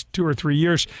the last 2 or 3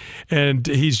 years, and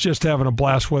he's just having a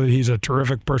blast with it. He's a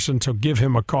terrific person, so give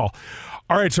him a call.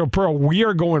 All right, so Pearl, we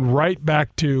are going right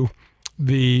back to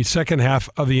the second half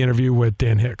of the interview with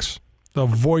Dan Hicks, the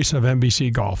voice of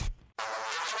NBC Golf.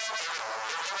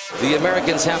 The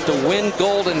Americans have to win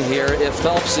Golden here if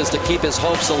Phelps is to keep his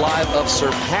hopes alive of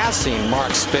surpassing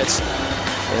Mark Spitz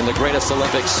in the greatest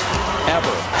Olympics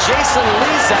ever. Jason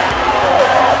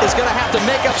Lezak is going to have to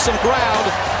make up some ground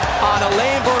on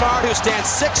Alain Bernard, who stands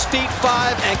 6'5"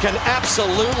 and can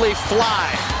absolutely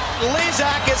fly.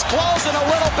 Lezak is closing a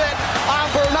little bit on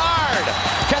Bernard.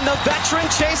 Can the veteran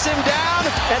chase him down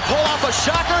and pull off a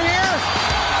shocker here?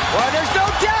 Well, there's no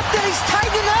doubt that he's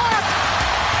tightening up.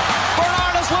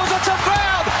 Bernard is losing some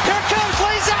ground. Here comes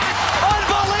Lezak.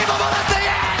 Unbelievable at the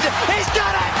end. He's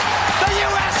done it. The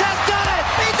U.S. has done it.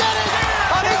 He did it.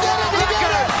 And he did it. He did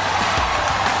it.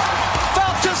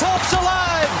 Phelps' hopes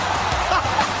alive.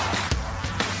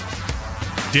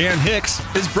 Dan Hicks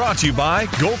is brought to you by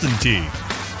Golden Tee.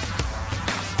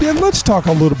 Dan, let's talk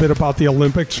a little bit about the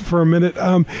Olympics for a minute.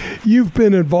 You've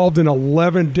been involved in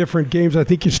 11 different games. I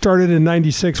think you started in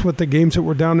 96 with the games that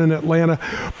were down in Atlanta.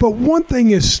 But one thing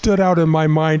has stood out in my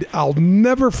mind. I'll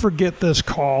never forget this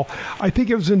call. I think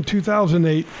it was in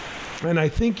 2008. and I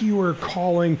think you were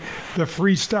calling the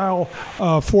freestyle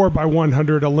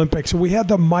 4x100 Olympics. And we had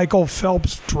the Michael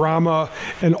Phelps drama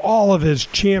and all of his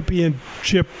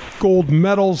championship gold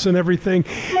medals and everything.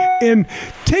 And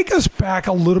take us back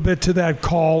a little bit to that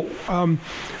call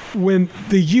when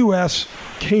the U.S.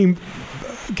 came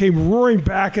roaring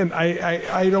back, and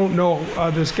I don't know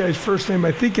this guy's first name.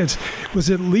 I think was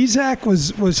it Lezak?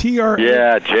 Was he our?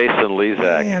 Yeah, Jason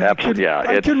Lezak. Man, Absolutely.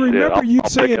 I can remember you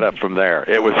saying. I'll pick it up from there.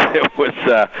 It was.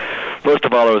 First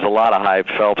of all, there was a lot of hype.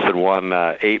 Phelps had won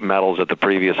 8 medals at the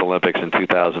previous Olympics in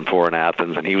 2004 in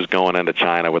Athens, and he was going into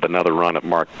China with another run at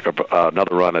Mark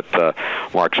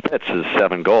Spitz's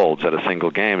 7 golds at a single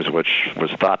games, which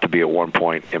was thought to be at one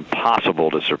point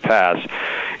impossible to surpass.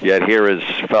 Yet here is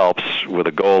Phelps with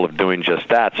a goal of doing just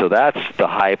that. So that's the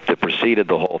hype that preceded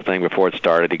the whole thing before it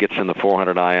started. He gets in the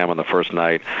 400 IM on the first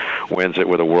night, wins it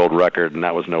with a world record, and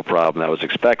that was no problem. That was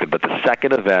expected. But the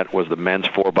second event was the men's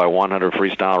 4x100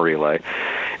 freestyle relay,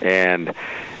 and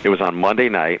it was on Monday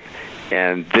night,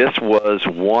 and this was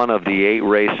one of the 8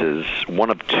 races, one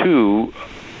of 2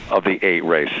 of the 8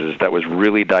 races that was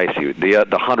really dicey. The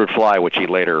 100 fly, which he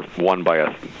later won by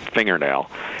a fingernail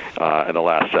in the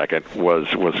last second, was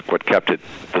what kept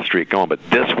the streak going. But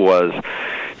this was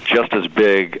just as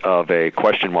big of a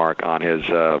question mark on his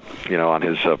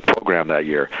program that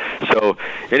year. So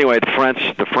anyway,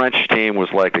 the French team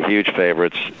was like the huge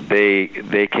favorites.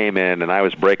 They came in, and I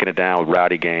was breaking it down with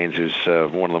Rowdy Gaines, who's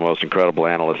one of the most incredible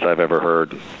analysts I've ever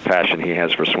heard. Passion he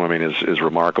has for swimming is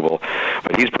remarkable.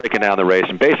 But he's breaking down the race,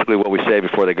 and basically what we say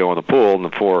before they go in the pool in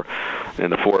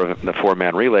the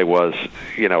four-man relay was,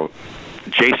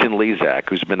 Jason Lezak,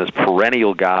 who's been this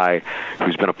perennial guy,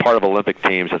 who's been a part of Olympic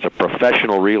teams as a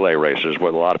professional relay racer, is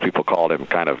what a lot of people called him,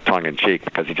 kind of tongue-in-cheek,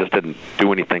 because he just didn't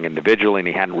do anything individually, and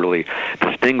he hadn't really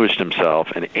distinguished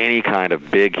himself in any kind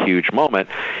of big, huge moment.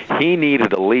 He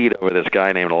needed a lead over this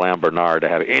guy named Alain Bernard to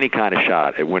have any kind of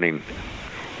shot at winning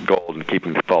gold and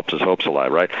keeping Phelps' hopes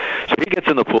alive, right? So he gets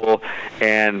in the pool,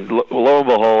 and lo and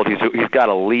behold, he's got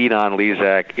a lead on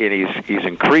Lezak, and he's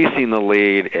increasing the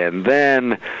lead, and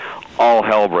then all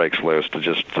hell breaks loose. To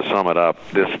sum it up,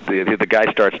 the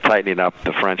guy starts tightening up,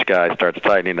 the French guy starts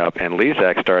tightening up, and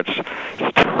Lezak starts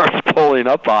pulling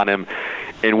up on him,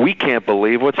 and we can't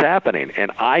believe what's happening. And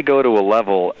I go to a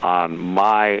level on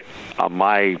my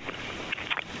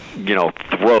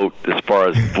throat, as far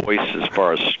as voice, as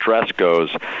far as stress goes,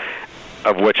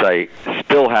 of which I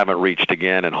still haven't reached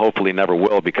again, and hopefully never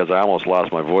will, because I almost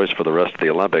lost my voice for the rest of the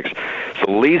Olympics. So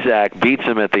Lezak beats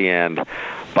him at the end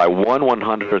by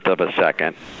 1/100th of a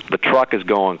second. The truck is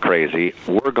going crazy.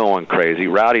 We're going crazy.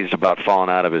 Rowdy's about falling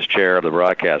out of his chair of the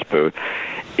broadcast booth.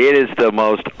 It is the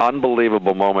most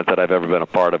unbelievable moment that I've ever been a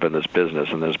part of in this business,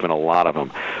 and there's been a lot of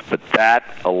them. But that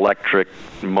electric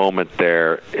moment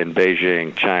there in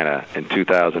Beijing, China, in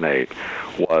 2008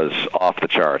 was off the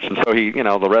charts. And so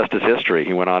the rest is history.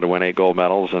 He went on to win 8 gold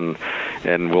medals, and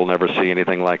we'll never see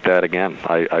anything like that again.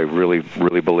 I really,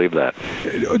 really believe that.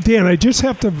 Dan, I just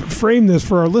have to frame this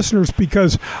for our listeners,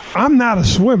 because I'm not a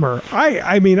swimmer.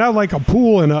 I mean, I like a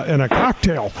pool and a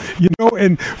cocktail,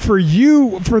 and for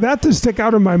that to stick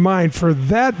out in my mind, for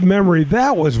that memory,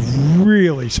 that was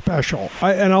really special.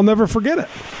 And I'll never forget it.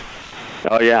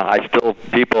 Oh yeah,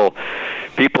 people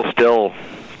still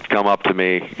come up to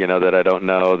me, that I don't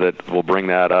know, that will bring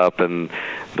that up, and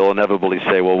they'll inevitably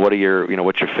say, well, what's your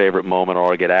favorite moment?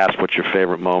 Or I get asked, what's your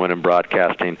favorite moment in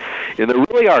broadcasting? And there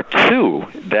really are 2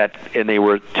 and they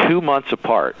were 2 months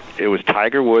apart. It was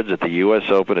Tiger Woods at the U.S.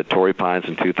 Open at Torrey Pines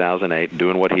in 2008,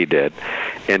 doing what he did,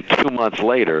 and 2 months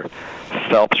later,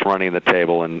 Phelps running the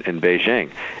table in Beijing.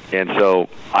 And so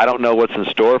I don't know what's in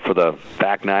store for the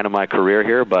back 9 of my career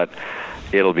here, but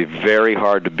it'll be very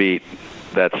hard to beat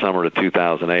that summer of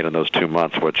 2008 in those 2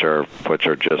 months, which are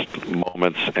just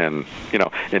moments. And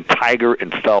and Tiger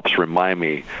and Phelps remind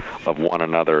me of one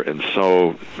another in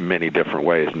so many different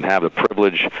ways, and have the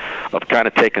privilege of kind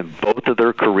of taking both of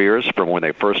their careers from when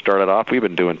they first started off. We've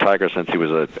been doing Tiger since he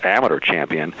was an amateur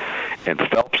champion, and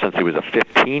Phelps since he was a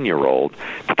 15-year-old,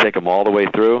 to take them all the way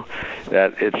through.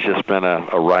 That it's just been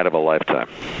a ride of a lifetime.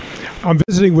 I'm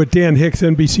visiting with Dan Hicks,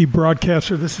 NBC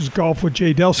broadcaster. This is Golf with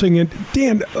Jay Delsing. And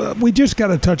Dan, we just got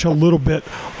to touch a little bit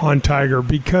on Tiger,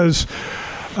 because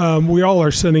we all are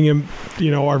sending him,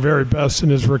 our very best in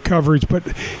his recoveries. But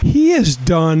he has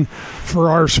done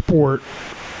for our sport,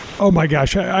 oh my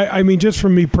gosh, I mean, just for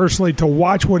me personally, to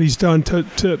watch what he's done,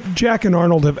 to Jack and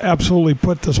Arnold have absolutely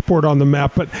put the sport on the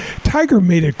map. But Tiger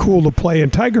made it cool to play,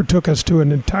 and Tiger took us to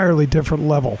an entirely different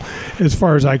level, as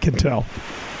far as I can tell.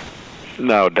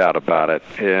 No doubt about it,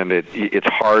 and it's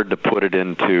hard to put it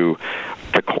to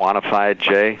quantify it,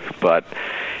 Jay, but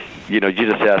you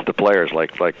just ask the players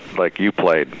like you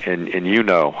played, and you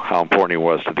know how important he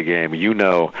was to the game. You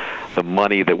know the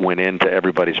money that went into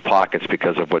everybody's pockets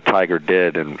because of what Tiger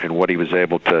did and what he was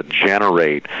able to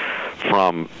generate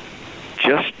from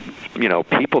just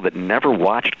people that never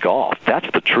watched golf.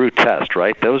 That's the true test,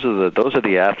 right? Those are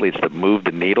the athletes that move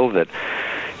the needle, that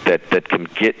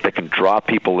can draw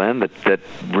people in that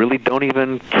really don't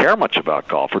even care much about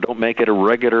golf or don't make it a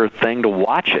regular thing to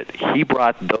watch it. He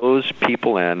brought those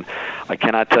people in. I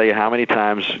cannot tell you how many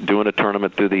times doing a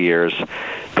tournament through the years,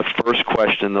 the first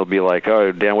question they'll be like,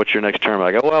 "Oh, Dan, what's your next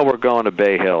tournament?" I go, "Well, we're going to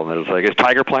Bay Hill." And it was like, "Is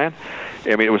Tiger playing?"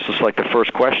 I mean, it was just like the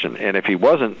first question. And if he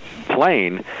wasn't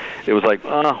playing, it was like,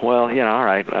 "Oh, well, all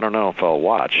right, I don't know if I'll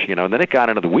watch." And then it got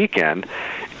into the weekend,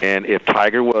 and if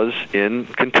Tiger was in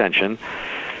contention,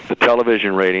 the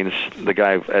television ratings, the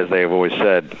guy, as they have always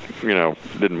said,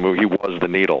 didn't move. He was the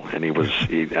needle, and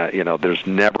there's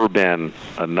never been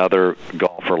another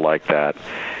golfer like that.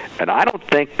 And I don't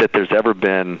think that there's ever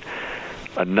been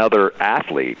another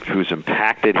athlete who's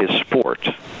impacted his sport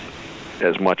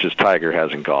as much as Tiger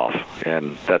has in golf,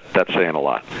 and that's saying a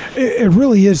lot. It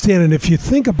really is, Dan, and if you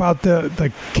think about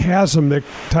the chasm that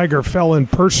Tiger fell in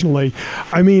personally,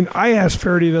 I mean, I asked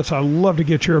Faraday this, I'd love to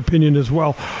get your opinion as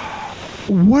well.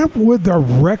 What would the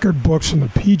record books on the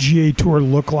PGA Tour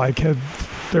look like had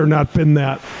there not been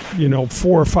that,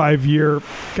 4 or 5 year,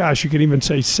 gosh, you could even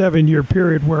say 7 year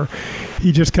period where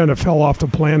he just kind of fell off the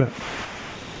planet?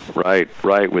 Right,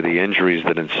 with the injuries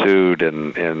that ensued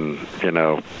and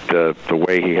the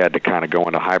way he had to kind of go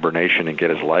into hibernation and get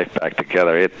his life back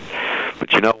together.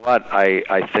 But you know what?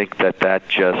 I think that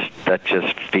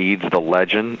just feeds the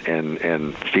legend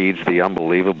and feeds the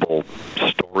unbelievable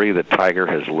story that Tiger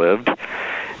has lived.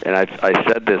 And I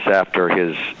said this after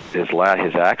his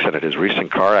accident, his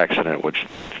recent car accident, which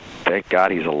thank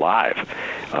God he's alive.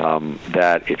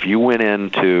 That if you went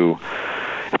into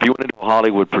a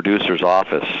Hollywood producer's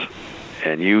office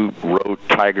and you wrote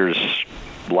Tiger's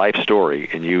life story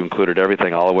and you included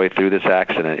everything all the way through this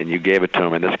accident and you gave it to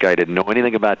him and this guy didn't know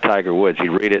anything about Tiger Woods, he'd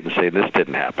read it and say, "This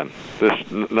didn't happen.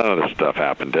 None of this stuff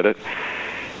happened, did it?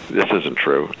 This isn't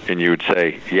true." And you would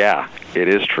say, "Yeah, it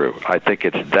is true." I think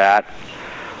it's that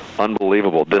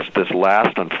unbelievable. This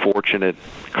last unfortunate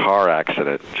car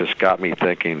accident just got me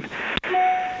thinking,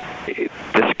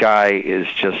 this guy is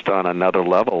just on another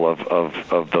level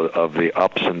of the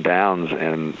ups and downs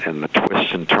and the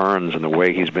twists and turns and the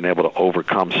way he's been able to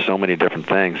overcome so many different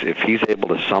things. If he's able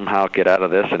to somehow get out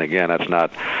of this, and again, that's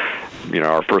not,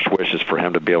 our first wish is for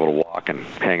him to be able to walk and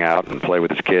hang out and play with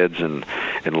his kids and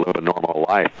live a normal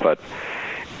life. But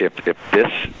if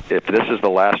this is the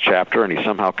last chapter and he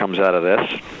somehow comes out of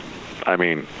this, I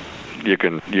mean, you're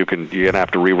gonna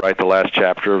have to rewrite the last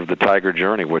chapter of the Tiger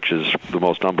journey, which is the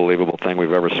most unbelievable thing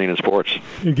we've ever seen in sports.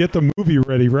 And get the movie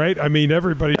ready, right? I mean,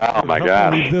 everybody. Oh my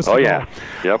gosh! Oh yeah.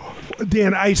 Yep.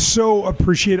 Dan, I so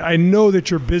appreciate it. I know that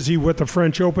you're busy with the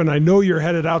French Open. I know you're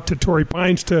headed out to Torrey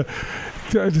Pines to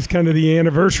it's kind of the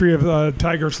anniversary of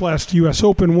Tiger's last U.S.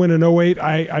 Open win in 2008.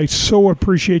 I so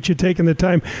appreciate you taking the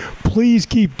time. Please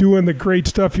keep doing the great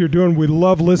stuff you're doing. We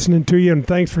love listening to you, and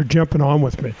thanks for jumping on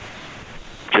with me.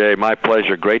 Jay, my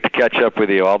pleasure. Great to catch up with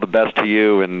you. All the best to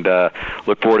you, and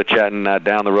look forward to chatting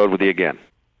down the road with you again.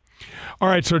 All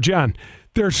right, so John,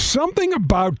 there's something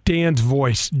about Dan's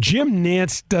voice. Jim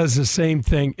Nantz does the same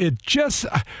thing. It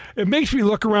makes me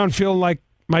look around feeling like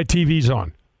my TV's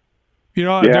on.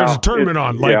 There's a tournament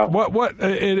on. What?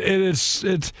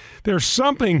 There's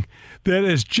something that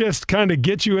is just kind of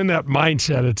gets you in that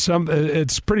mindset.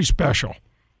 It's pretty special.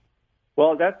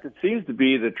 Well, it seems to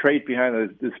be the trait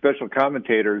behind the special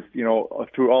commentators,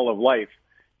 through all of life.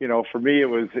 For me, it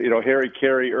was, Harry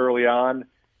Carey early on,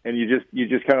 and you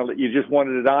just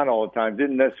wanted it on all the time.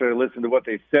 Didn't necessarily listen to what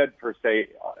they said per se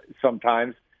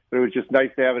sometimes, but it was just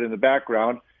nice to have it in the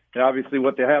background. And obviously,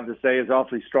 what they have to say is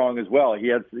awfully strong as well.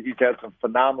 He's had some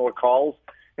phenomenal calls,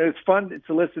 and it's fun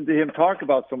to listen to him talk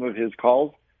about some of his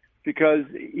calls, because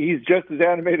he's just as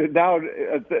animated now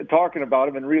talking about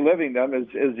them and reliving them as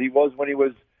he was when he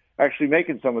was actually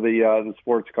making some of the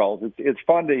sports calls. It's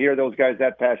fun to hear those guys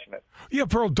that passionate. Yeah,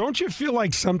 Pearl, don't you feel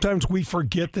like sometimes we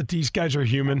forget that these guys are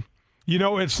human?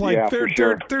 It's like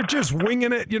they're just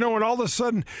winging it, and all of a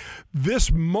sudden this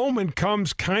moment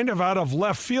comes kind of out of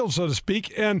left field, so to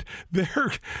speak, and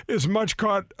they're as much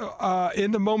caught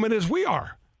in the moment as we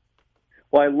are.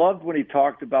 Well, I loved when he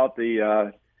talked about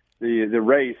the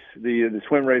race, the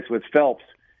swim race with Phelps,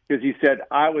 because he said,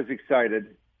 I was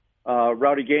excited.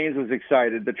 Rowdy Gaines was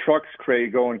excited. The truck's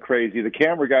going crazy. The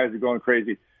camera guys are going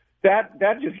crazy. That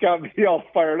just got me all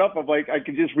fired up. I'm like, I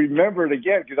could just remember it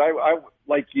again, because I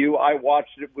like you, I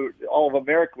watched it. All of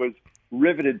America was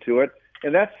riveted to it.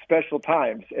 And that's special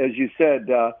times. As you said,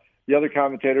 the other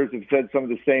commentators have said some of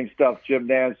the same stuff. Jim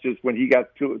Nantz, just when he got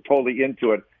totally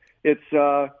into it. It's,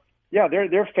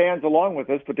 they're fans along with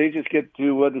us, but they just get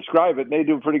to describe it, and they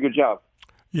do a pretty good job.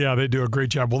 Yeah, they do a great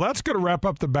job. Well, that's going to wrap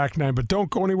up the back nine, but don't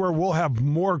go anywhere. We'll have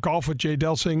more Golf with Jay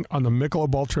Delsing on the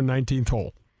Michelob Ultra 19th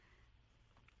hole.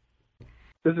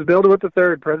 This is Bill DeWitt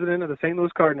III, president of the St.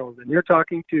 Louis Cardinals, and you're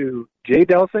talking to Jay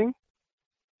Delsing.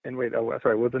 And wait,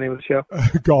 sorry, what's the name of the show?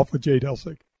 Golf with Jay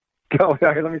Delsing. Oh,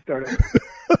 okay, let me start it.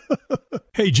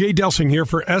 Hey, Jay Delsing here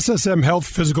for SSM Health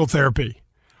Physical Therapy.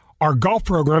 Our golf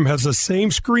program has the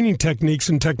same screening techniques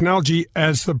and technology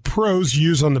as the pros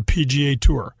use on the PGA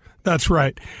Tour. That's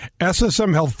right.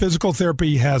 SSM Health Physical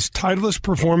Therapy has Titleist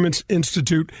Performance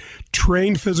Institute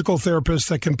trained physical therapists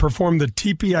that can perform the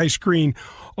TPI screen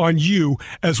on you,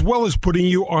 as well as putting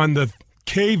you on the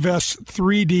K-Vest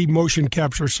 3D motion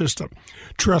capture system.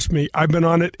 Trust me, I've been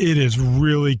on it. It is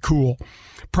really cool.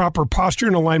 Proper posture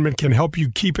and alignment can help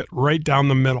you keep it right down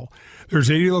the middle.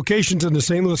 There's 80 locations in the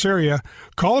St. Louis area.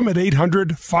 Call them at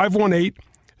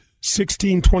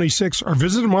 800-518-1626 or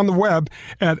visit them on the web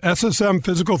at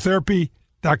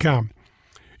ssmphysicaltherapy.com.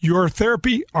 Your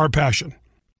therapy, our passion.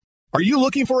 Are you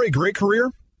looking for a great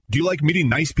career? Do you like meeting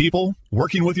nice people,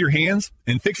 working with your hands,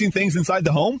 and fixing things inside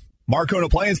the home? Marcone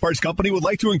Appliance Parts Company would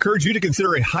like to encourage you to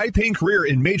consider a high-paying career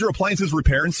in major appliances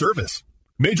repair and service.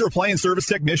 Major appliance service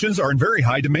technicians are in very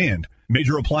high demand.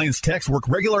 Major appliance techs work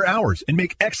regular hours and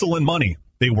make excellent money.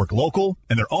 They work local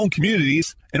in their own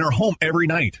communities and are home every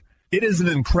night. It is an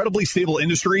incredibly stable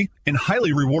industry and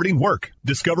highly rewarding work.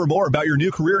 Discover more about your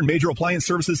new career in major appliance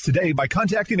services today by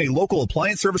contacting a local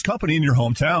appliance service company in your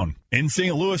hometown. In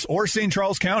St. Louis or St.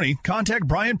 Charles County, contact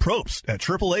Brian Probst at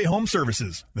AAA Home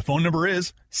Services. The phone number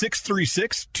is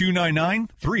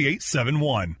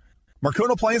 636-299-3871.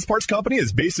 Marcone Appliance Parts Company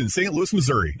is based in St. Louis,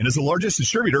 Missouri, and is the largest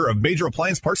distributor of major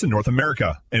appliance parts in North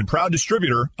America and proud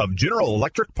distributor of General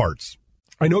Electric parts.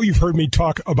 I know you've heard me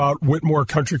talk about Whitmore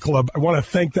Country Club. I want to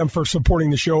thank them for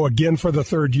supporting the show again for the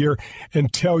third year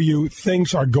and tell you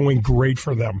things are going great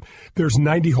for them. There's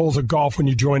 90 holes of golf when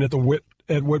you join at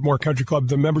Whitmore Country Club.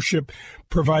 The membership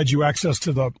provides you access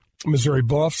to the Missouri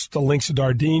Bluffs, the Links of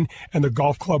Dardenne, and the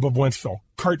Golf Club of Wentzville.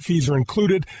 Cart fees are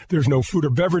included. There's no food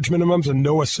or beverage minimums and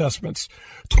no assessments.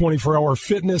 24-hour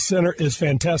fitness center is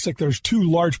fantastic. There's 2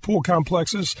 large pool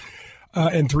complexes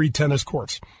and 3 tennis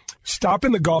courts. Stop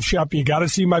in the golf shop. You got to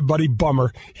see my buddy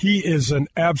Bummer. He is an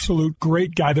absolute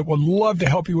great guy that would love to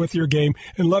help you with your game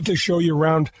and love to show you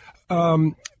around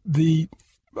the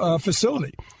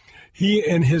facility. He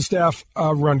and his staff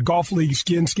run golf leagues,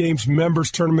 skins games, members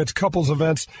tournaments, couples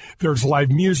events. There's live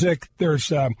music.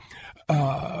 There's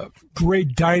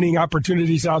great dining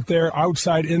opportunities out there,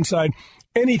 outside, inside.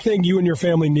 Anything you and your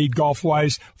family need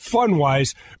golf-wise,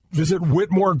 fun-wise, visit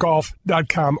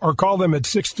WhitmoreGolf.com or call them at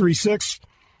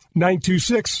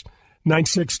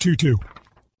 636-926-9622.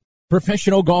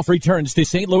 Professional golf returns to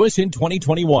St. Louis in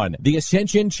 2021. The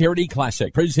Ascension Charity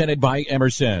Classic, presented by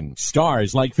Emerson.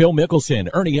 Stars like Phil Mickelson,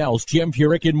 Ernie Els, Jim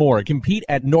Furyk, and more compete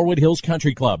at Norwood Hills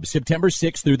Country Club, September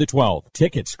 6th through the 12th.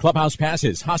 Tickets, clubhouse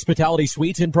passes, hospitality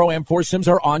suites, and Pro-Am foursomes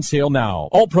are on sale now.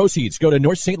 All proceeds go to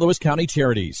North St. Louis County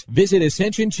Charities. Visit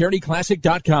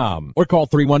AscensionCharityClassic.com or call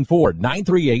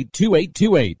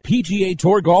 314-938-2828. PGA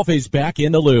Tour Golf is back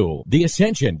in the Lou. The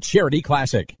Ascension Charity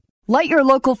Classic. Let your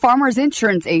local Farmers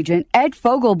Insurance agent, Ed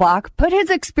Fogelbach, put his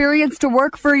experience to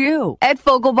work for you. Ed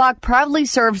Fogelbach proudly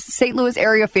serves St. Louis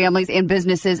area families and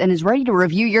businesses and is ready to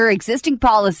review your existing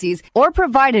policies or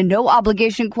provide a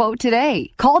no-obligation quote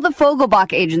today. Call the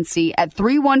Fogelbach Agency at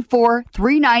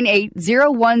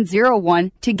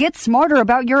 314-398-0101 to get smarter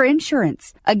about your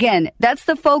insurance. Again, that's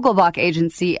the Fogelbach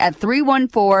Agency at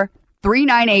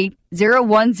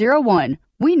 314-398-0101.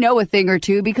 We know a thing or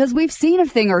two because we've seen a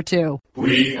thing or two.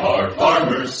 We are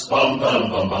farmers. Bum, bum,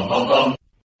 bum, bum, bum, bum.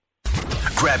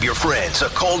 Grab your friends, a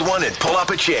cold one, and pull up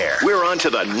a chair. We're on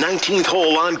to the 19th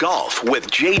hole on golf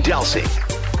with Jay Delsing.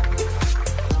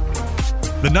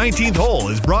 The 19th hole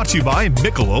is brought to you by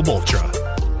Michelob Ultra.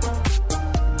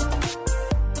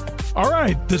 All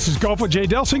right, this is Golf with Jay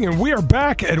Delsing, and we are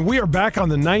back on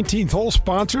the 19th hole,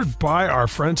 sponsored by our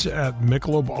friends at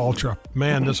Michelob Ultra.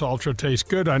 Man, this Ultra tastes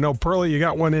good. I know, Pearlie, you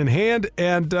got one in hand,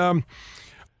 and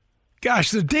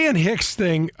gosh, the Dan Hicks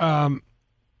thing, now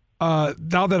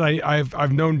that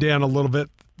I've known Dan a little bit,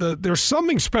 there's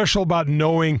something special about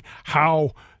knowing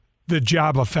how the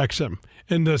job affects him.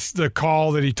 And the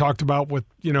call that he talked about with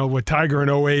Tiger in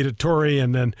 08 at Torrey,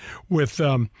 and then with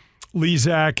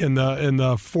Lezak in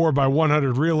the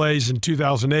 4x100 relays in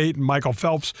 2008, and Michael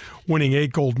Phelps winning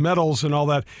 8 gold medals and all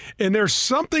that. And there's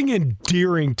something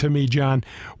endearing to me, John,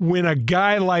 when a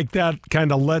guy like that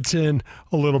kind of lets in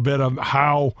a little bit of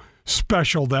how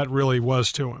special that really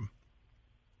was to him.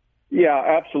 Yeah,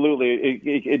 absolutely.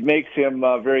 It makes him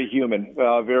very human,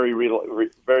 very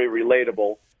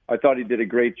relatable. I thought he did a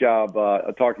great job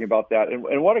talking about that.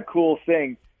 And what a cool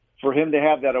thing for him to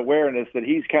have that awareness that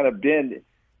he's kind of been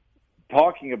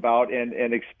talking about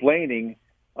and explaining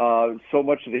so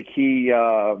much of the key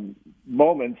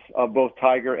moments of both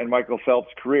Tiger and Michael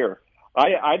Phelps' career.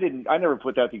 I never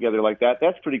put that together like that.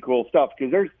 That's pretty cool stuff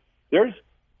because there's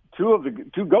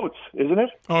two goats, isn't it?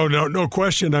 Oh, no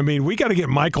question. I mean, we got to get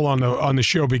Michael on the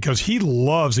show because he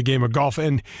loves the game of golf,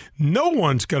 and no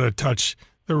one's going to touch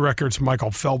the records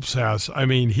Michael Phelps has. I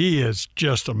mean, he is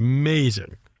just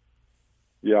amazing.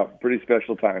 Yeah, pretty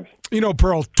special times. You know,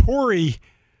 Pearl, Torrey,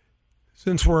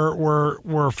 since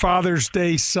we're Father's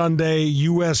Day Sunday,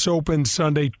 U.S. Open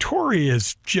Sunday, Torrey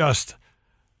is just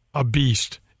a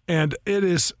beast, and it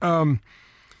is.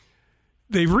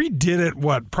 They redid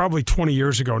it, probably 20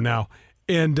 years ago now,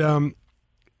 and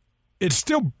it's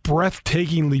still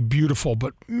breathtakingly beautiful,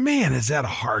 but, man, is that a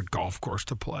hard golf course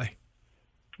to play.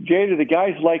 Jay, do the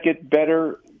guys like it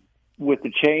better with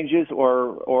the changes,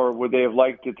 or would they have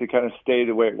liked it to kind of stay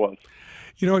the way it was?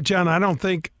 You know what, John, I don't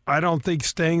think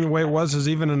staying the way it was is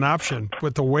even an option.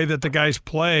 With the way that the guys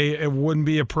play, it wouldn't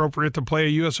be appropriate to play a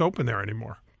U.S. Open there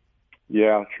anymore.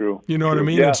 Yeah, true. You know what I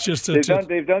mean? Yeah. It's just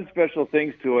they've done special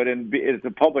things to it, and it's a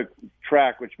public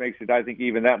track, which makes it, I think,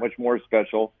 even that much more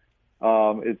special.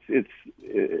 It's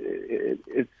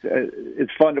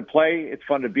fun to play. It's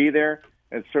fun to be there.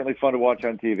 It's certainly fun to watch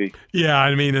on TV. Yeah,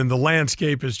 I mean, and the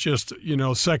landscape is just,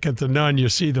 second to none. You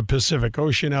see the Pacific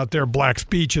Ocean out there. Black's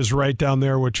Beach is right down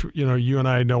there, which, you and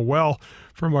I know well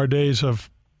from our days of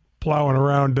plowing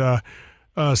around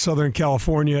Southern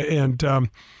California.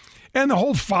 And the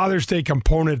whole Father's Day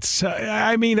components,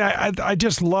 I mean, I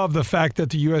just love the fact that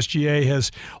the USGA has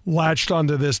latched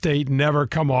onto this date, never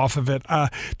come off of it.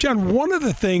 John, one of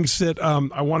the things that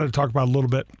I wanted to talk about a little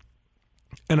bit,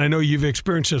 and I know you've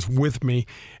experienced this with me,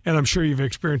 and I'm sure you've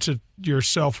experienced it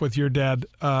yourself with your dad,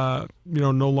 no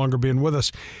longer being with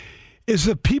us, is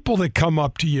the people that come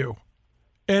up to you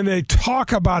and they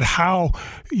talk about how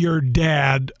your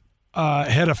dad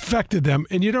had affected them,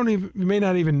 and you may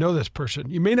not even know this person.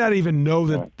 You may not even know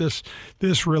that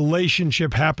this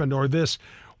relationship happened, or this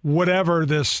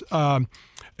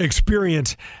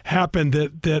experience happened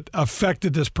that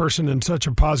affected this person in such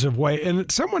a positive way.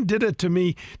 And someone did it to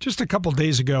me just a couple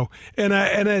days ago, and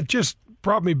it just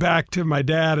brought me back to my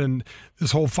dad and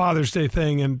this whole Father's Day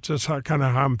thing, and just how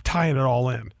I'm tying it all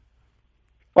in.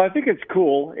 Well, I think it's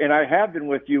cool, and I have been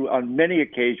with you on many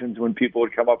occasions when people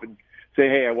would come up and say,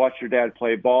 hey, I watched your dad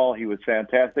play ball. He was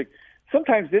fantastic.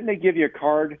 Sometimes didn't they give you a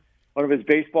card, one of his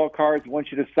baseball cards,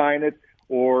 want you to sign it,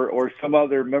 or some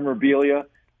other memorabilia?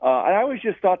 And I always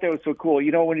just thought that was so cool.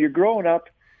 When you're growing up,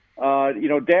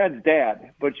 dad's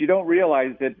dad, but you don't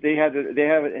realize that they have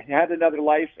had another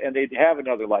life, and they'd have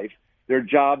another life, their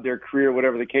job, their career,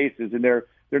 whatever the case is. And they're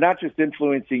not just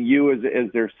influencing you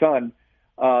as their son.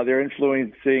 They're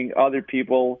influencing other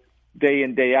people day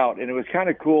in, day out. And it was kind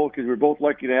of cool because we're both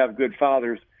lucky to have good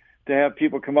fathers, to have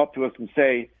people come up to us and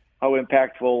say how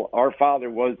impactful our father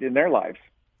was in their lives.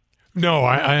 No,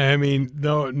 I mean,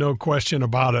 no question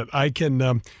about it. I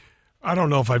can, I don't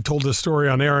know if I've told this story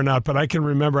on air or not, but I can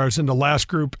remember I was in the last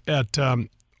group at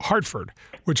Hartford,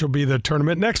 which will be the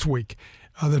tournament next week,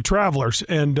 the Travelers.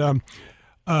 And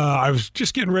I was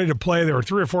just getting ready to play. There were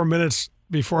 3 or 4 minutes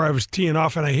before I was teeing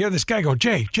off, and I hear this guy go,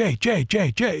 Jay,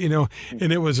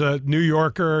 and it was a New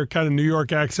Yorker, kind of New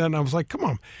York accent. And I was like, come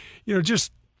on,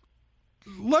 just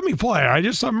let me play.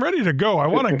 I'm ready to go. I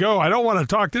want to go. I don't want to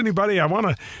talk to anybody. I want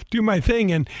to do my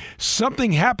thing. And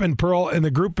something happened, Pearl, in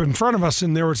the group in front of us,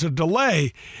 and there was a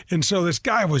delay. And so this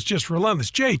guy was just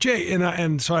relentless, Jay.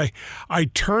 And so I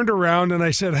turned around and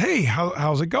I said, hey,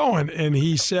 how's it going? And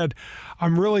he said,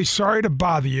 I'm really sorry to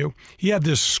bother you. He had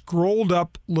this scrolled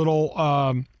up little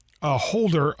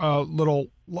holder, little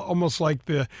almost like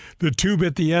the tube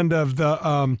at the end of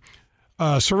the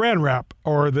saran wrap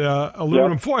or the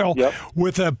aluminum foil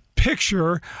with a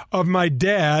picture of my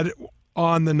dad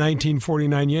on the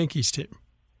 1949 Yankees team.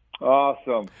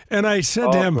 Awesome. And I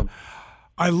said to him,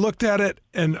 I looked at it,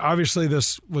 and obviously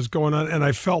this was going on, and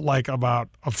I felt like about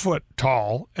a foot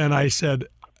tall. And I said,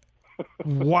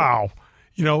 wow.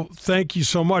 Thank you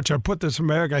so much. I put this in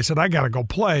my bag. I said, I got to go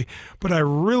play, but I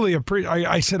really appreciate.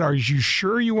 I said, are you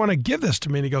sure you want to give this to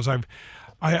me? And he goes,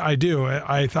 I do.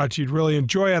 I thought you'd really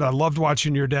enjoy it. I loved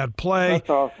watching your dad play. That's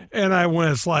awesome. And I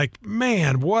was like,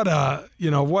 man, what a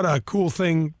cool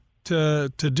thing to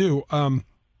do.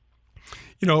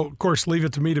 Of course, leave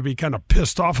it to me to be kind of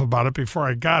pissed off about it before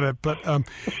I got it. But,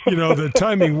 the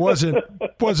timing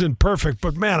wasn't perfect.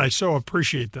 But, man, I so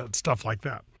appreciate that stuff like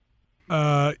that.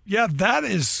 That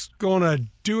is going to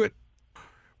do it.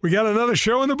 We got another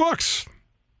show in the books.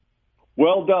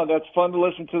 Well done. That's fun to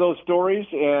listen to those stories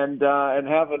and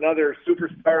have another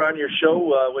superstar on your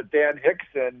show with Dan Hicks.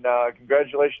 And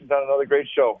congratulations on another great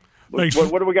show. What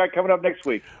do we got coming up next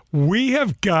week? We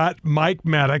have got Mike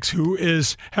Maddox, who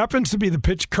happens to be the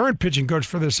current pitching coach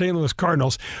for the St. Louis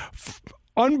Cardinals.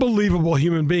 Unbelievable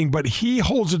human being, but he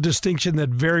holds a distinction that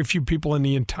very few people in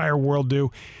the entire world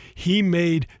do. He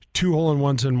made 2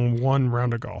 hole-in-ones in 1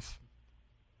 round of golf.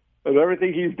 Of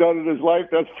everything he's done in his life,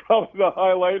 that's probably the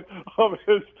highlight of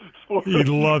his sports He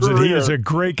loves career. it. He is a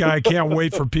great guy. I can't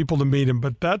wait for people to meet him.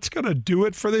 But that's going to do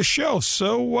it for this show.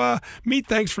 So, Meat,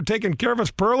 thanks for taking care of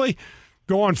us, Pearly.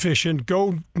 Go on fishing.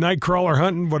 Go nightcrawler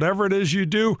hunting, whatever it is you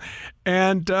do.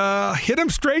 And hit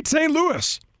him straight, St.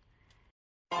 Louis.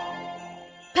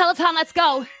 Peloton, let's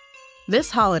go. This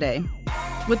holiday,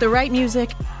 with the right music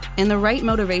and the right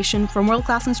motivation from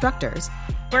world-class instructors,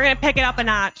 we're going to pick it up a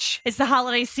notch. It's the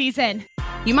holiday season.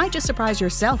 You might just surprise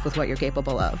yourself with what you're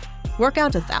capable of. Work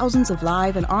out to thousands of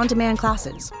live and on-demand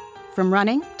classes, from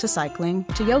running to cycling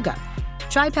to yoga.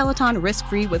 Try Peloton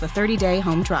risk-free with a 30-day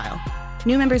home trial.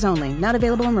 New members only, not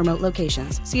available in remote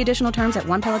locations. See additional terms at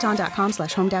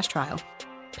onepeloton.com/home-trial.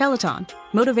 Peloton,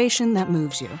 motivation that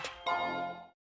moves you.